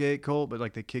Heaven's Gate cult, but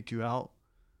like they kicked you out?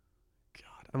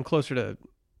 God, I'm closer to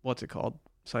what's it called?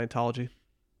 Scientology.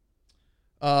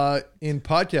 In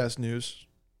podcast news,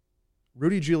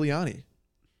 Rudy Giuliani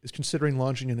is considering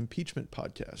launching an impeachment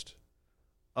podcast.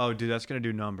 Oh, dude, that's gonna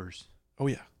do numbers. Oh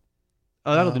yeah,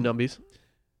 Oh, that'll do numbies.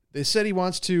 they said he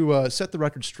wants to set the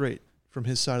record straight from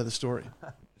his side of the story.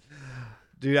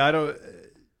 Dude, I don't.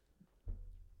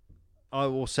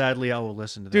 Well, sadly, I will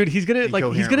listen to that. Dude, he's gonna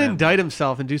incoherent ramble. indict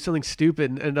himself and do something stupid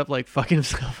and end up like fucking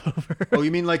himself over. Oh,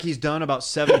 you mean like he's done about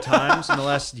 7 times in the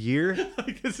last year?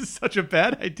 Like, this is such a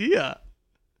bad idea.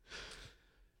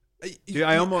 Dude,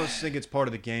 I almost think it's part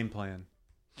of the game plan.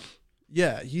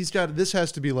 Yeah, he's got. This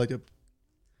has to be like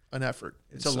an effort.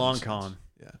 in It's a some long sense. con.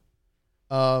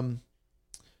 Yeah.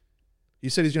 He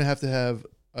said he's going to have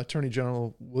Attorney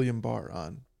General William Barr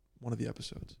on one of the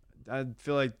episodes. I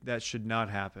feel like that should not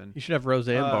happen. You should have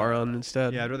Roseanne Barr on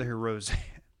instead. Yeah, I'd rather hear Roseanne.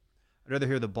 I'd rather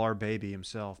hear the Bar baby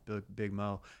himself, Big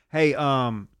Mo. Hey, did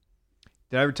I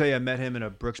ever tell you I met him in a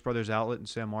Brooks Brothers outlet in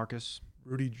San Marcos?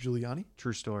 Rudy Giuliani?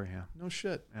 True story. Yeah, No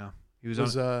shit. yeah. He was,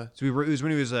 Was, on. So it was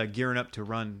when he was gearing up to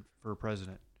run for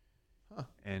president,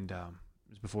 and it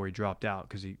was before he dropped out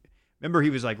because he. Remember, he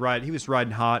was like he was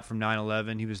riding hot from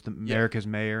 9/11. He was America's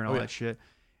mayor and all that shit,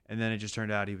 and then it just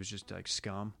turned out he was just like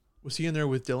scum. Was he in there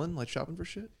with Dylan, like shopping for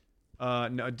shit? No,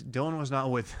 Dylan was not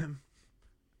with him.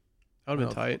 That would have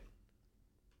been tight.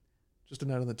 Just a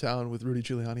night on the town with Rudy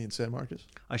Giuliani in San Marcos?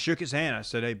 I shook his hand. I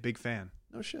said, "Hey, big fan."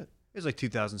 No shit. It was like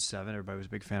 2007. Everybody was a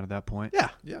big fan at that point. Yeah.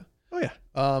 Yeah. Oh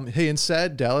yeah. Hey, in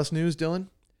sad Dallas news, Dylan,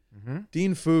 Mm-hmm.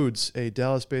 Dean Foods, a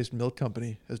Dallas-based milk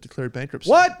company, has declared bankruptcy.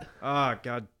 What? Ah,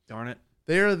 God darn it.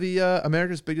 They are the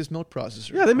America's biggest milk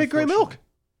processor. Yeah, they make great milk.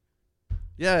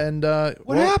 Yeah, and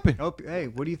What happened? Oh, hey,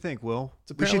 what do you think, Will?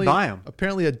 It's We should apparently- buy them.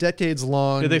 Apparently, a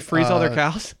decades-long. Did they freeze all their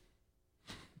cows?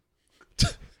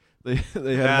 They had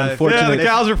an Yeah, unfortunate. the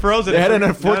cows are frozen. They had an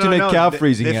unfortunate cow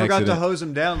freezing They forgot accident. to hose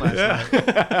them down last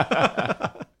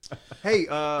night. Hey,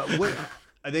 what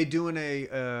are they doing?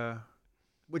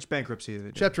 Which bankruptcy are they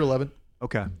doing? Chapter 11.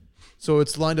 Okay. So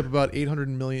it's lined up about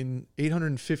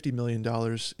 $850 million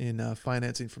in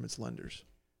financing from its lenders,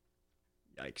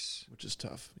 Yikes. which is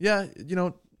tough. Yeah,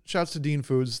 shouts to Dean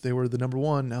Foods. They were the number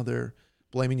one. Now they're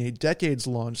blaming a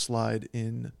decades-long slide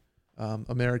in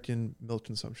American milk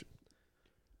consumption.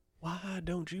 Why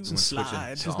don't you Someone switching.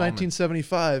 slide? Since Almond.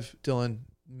 1975, Dylan,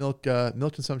 milk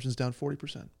consumption's down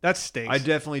 40%. That stinks. I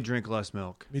definitely drink less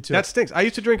milk. Me too. That stinks. I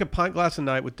used to drink a pint glass a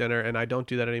night with dinner, and I don't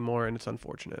do that anymore, and it's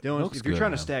unfortunate. Dylan, Milk's if you're good, trying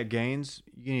man. to stack gains,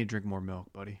 you need to drink more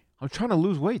milk, buddy. I'm trying to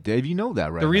lose weight, Dave. You know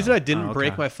that, right? The reason now. I didn't Oh, okay.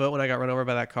 break my foot when I got run over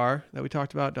by that car that we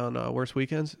talked about on Worst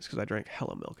Weekends is because I drank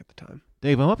hella milk at the time.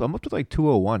 Dave, I'm up to like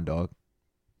 201, dog.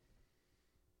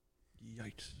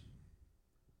 Yikes.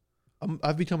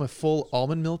 I've become a full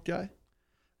almond milk guy.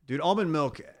 Dude, almond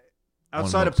milk,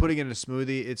 outside Almond of putting it in a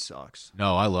smoothie, it sucks.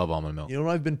 No, I love almond milk. You know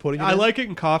what I've been putting? I in? like it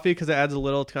in coffee because it adds a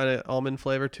little kind of almond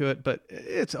flavor to it, but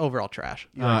it's overall trash.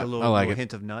 You like a I little, like little it.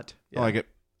 hint of nut. I like it.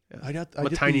 I I'm a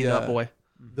get tiny the, nut boy.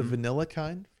 The vanilla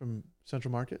kind from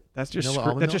Central Market. That's just vanilla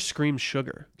almond that milk? just screams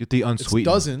sugar. Get the It unsweetened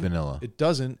doesn't. vanilla. It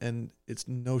doesn't, and it's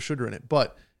no sugar in it.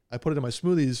 But I put it in my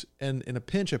smoothies, and in a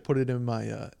pinch, I put it in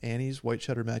my Annie's white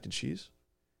cheddar mac and cheese.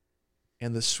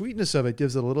 And the sweetness of it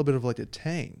gives it a little bit of like a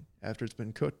tang after it's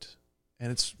been cooked,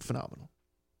 and it's phenomenal.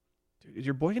 Dude, is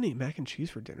your boy gonna eat mac and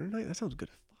cheese for dinner tonight? That sounds good.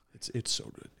 It's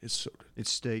so good. It's so good. It's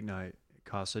steak night at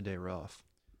Casa de Ruff.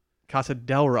 Casa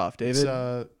del Ruff, David. It's,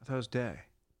 I thought it was day.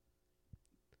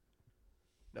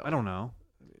 No. I don't know.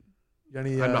 you got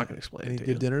any, I'm not gonna explain any it to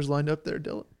good you. dinners lined up there,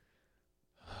 Dylan?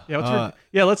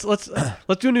 Yeah, let's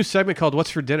do a new segment called "What's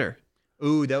for Dinner."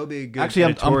 Ooh, that would be a good Actually,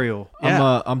 I'm- editorial.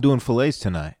 I'm doing fillets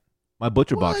tonight. My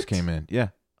butcher box What? came in. Yeah.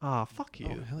 Ah, fuck you.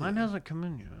 Oh, hell Mine yeah. hasn't come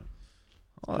in yet.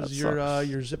 Oh, that Your sucks.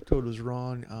 your zip code was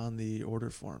wrong on the order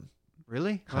form.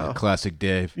 Really? Oh. Classic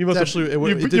Dave. You must It's actually- have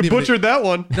it didn't even- butchered that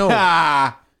one. No,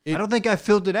 I don't think I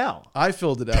filled it out. I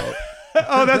filled it out.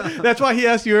 Oh, that's why he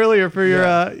asked you earlier for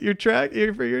your track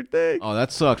for your thing. Oh,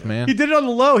 that sucks, man. He did it on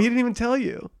the low. He didn't even tell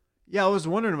you. Yeah, I was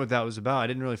wondering what that was about. I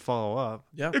didn't really follow up.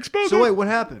 Yeah. Expose So wait, what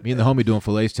happened? Me and the homie doing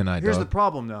fillets tonight, Here's the dog.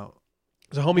 problem, though.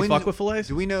 Does a homie When- fuck with fillets?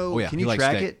 Do we know? Oh, yeah, Can he you likes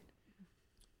track steak. it?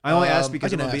 I only asked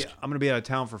because I I'm can gonna, ask. I'm gonna be out of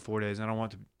town for 4 days, and I don't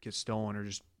want to get stolen or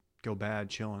just go bad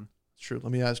chilling. It's true.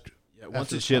 Let me ask. Yeah, once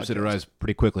after it this ships, it podcast. arrives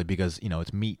pretty quickly because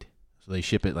it's meat, so they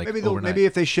ship it like overnight. Maybe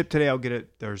if they ship today, I'll get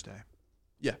it Thursday.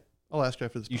 Yeah, I'll ask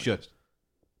after this. You podcast. should.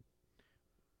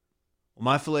 Well,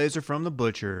 my fillets are from the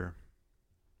butcher,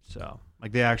 so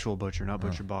like the actual butcher, not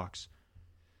butcher box.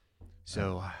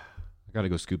 So, I gotta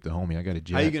go scoop the homie. I got a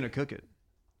jet. how you gonna cook it?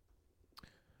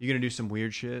 You gonna do some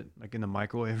weird shit like in the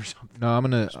microwave or something? No, I'm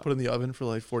gonna. Just put it in the oven for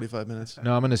like 45 minutes.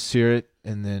 No, I'm gonna sear it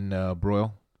and then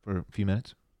broil for a few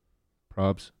minutes.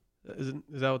 Probs. Is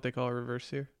that what they call a reverse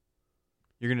sear?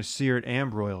 You're gonna sear it and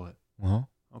broil it. Uh-huh.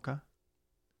 Okay.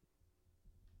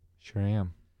 Sure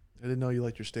am. I didn't know you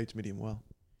liked your steaks medium well.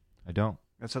 I don't.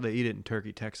 That's how they eat it in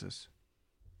Turkey, Texas.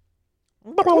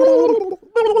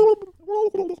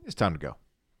 It's time to go.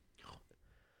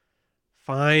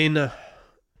 Fine.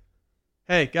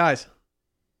 Hey, guys.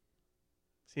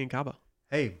 See you in Cabo.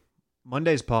 Hey,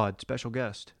 Monday's pod, special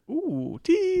guest. Ooh,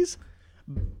 tease.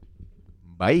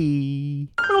 Bye.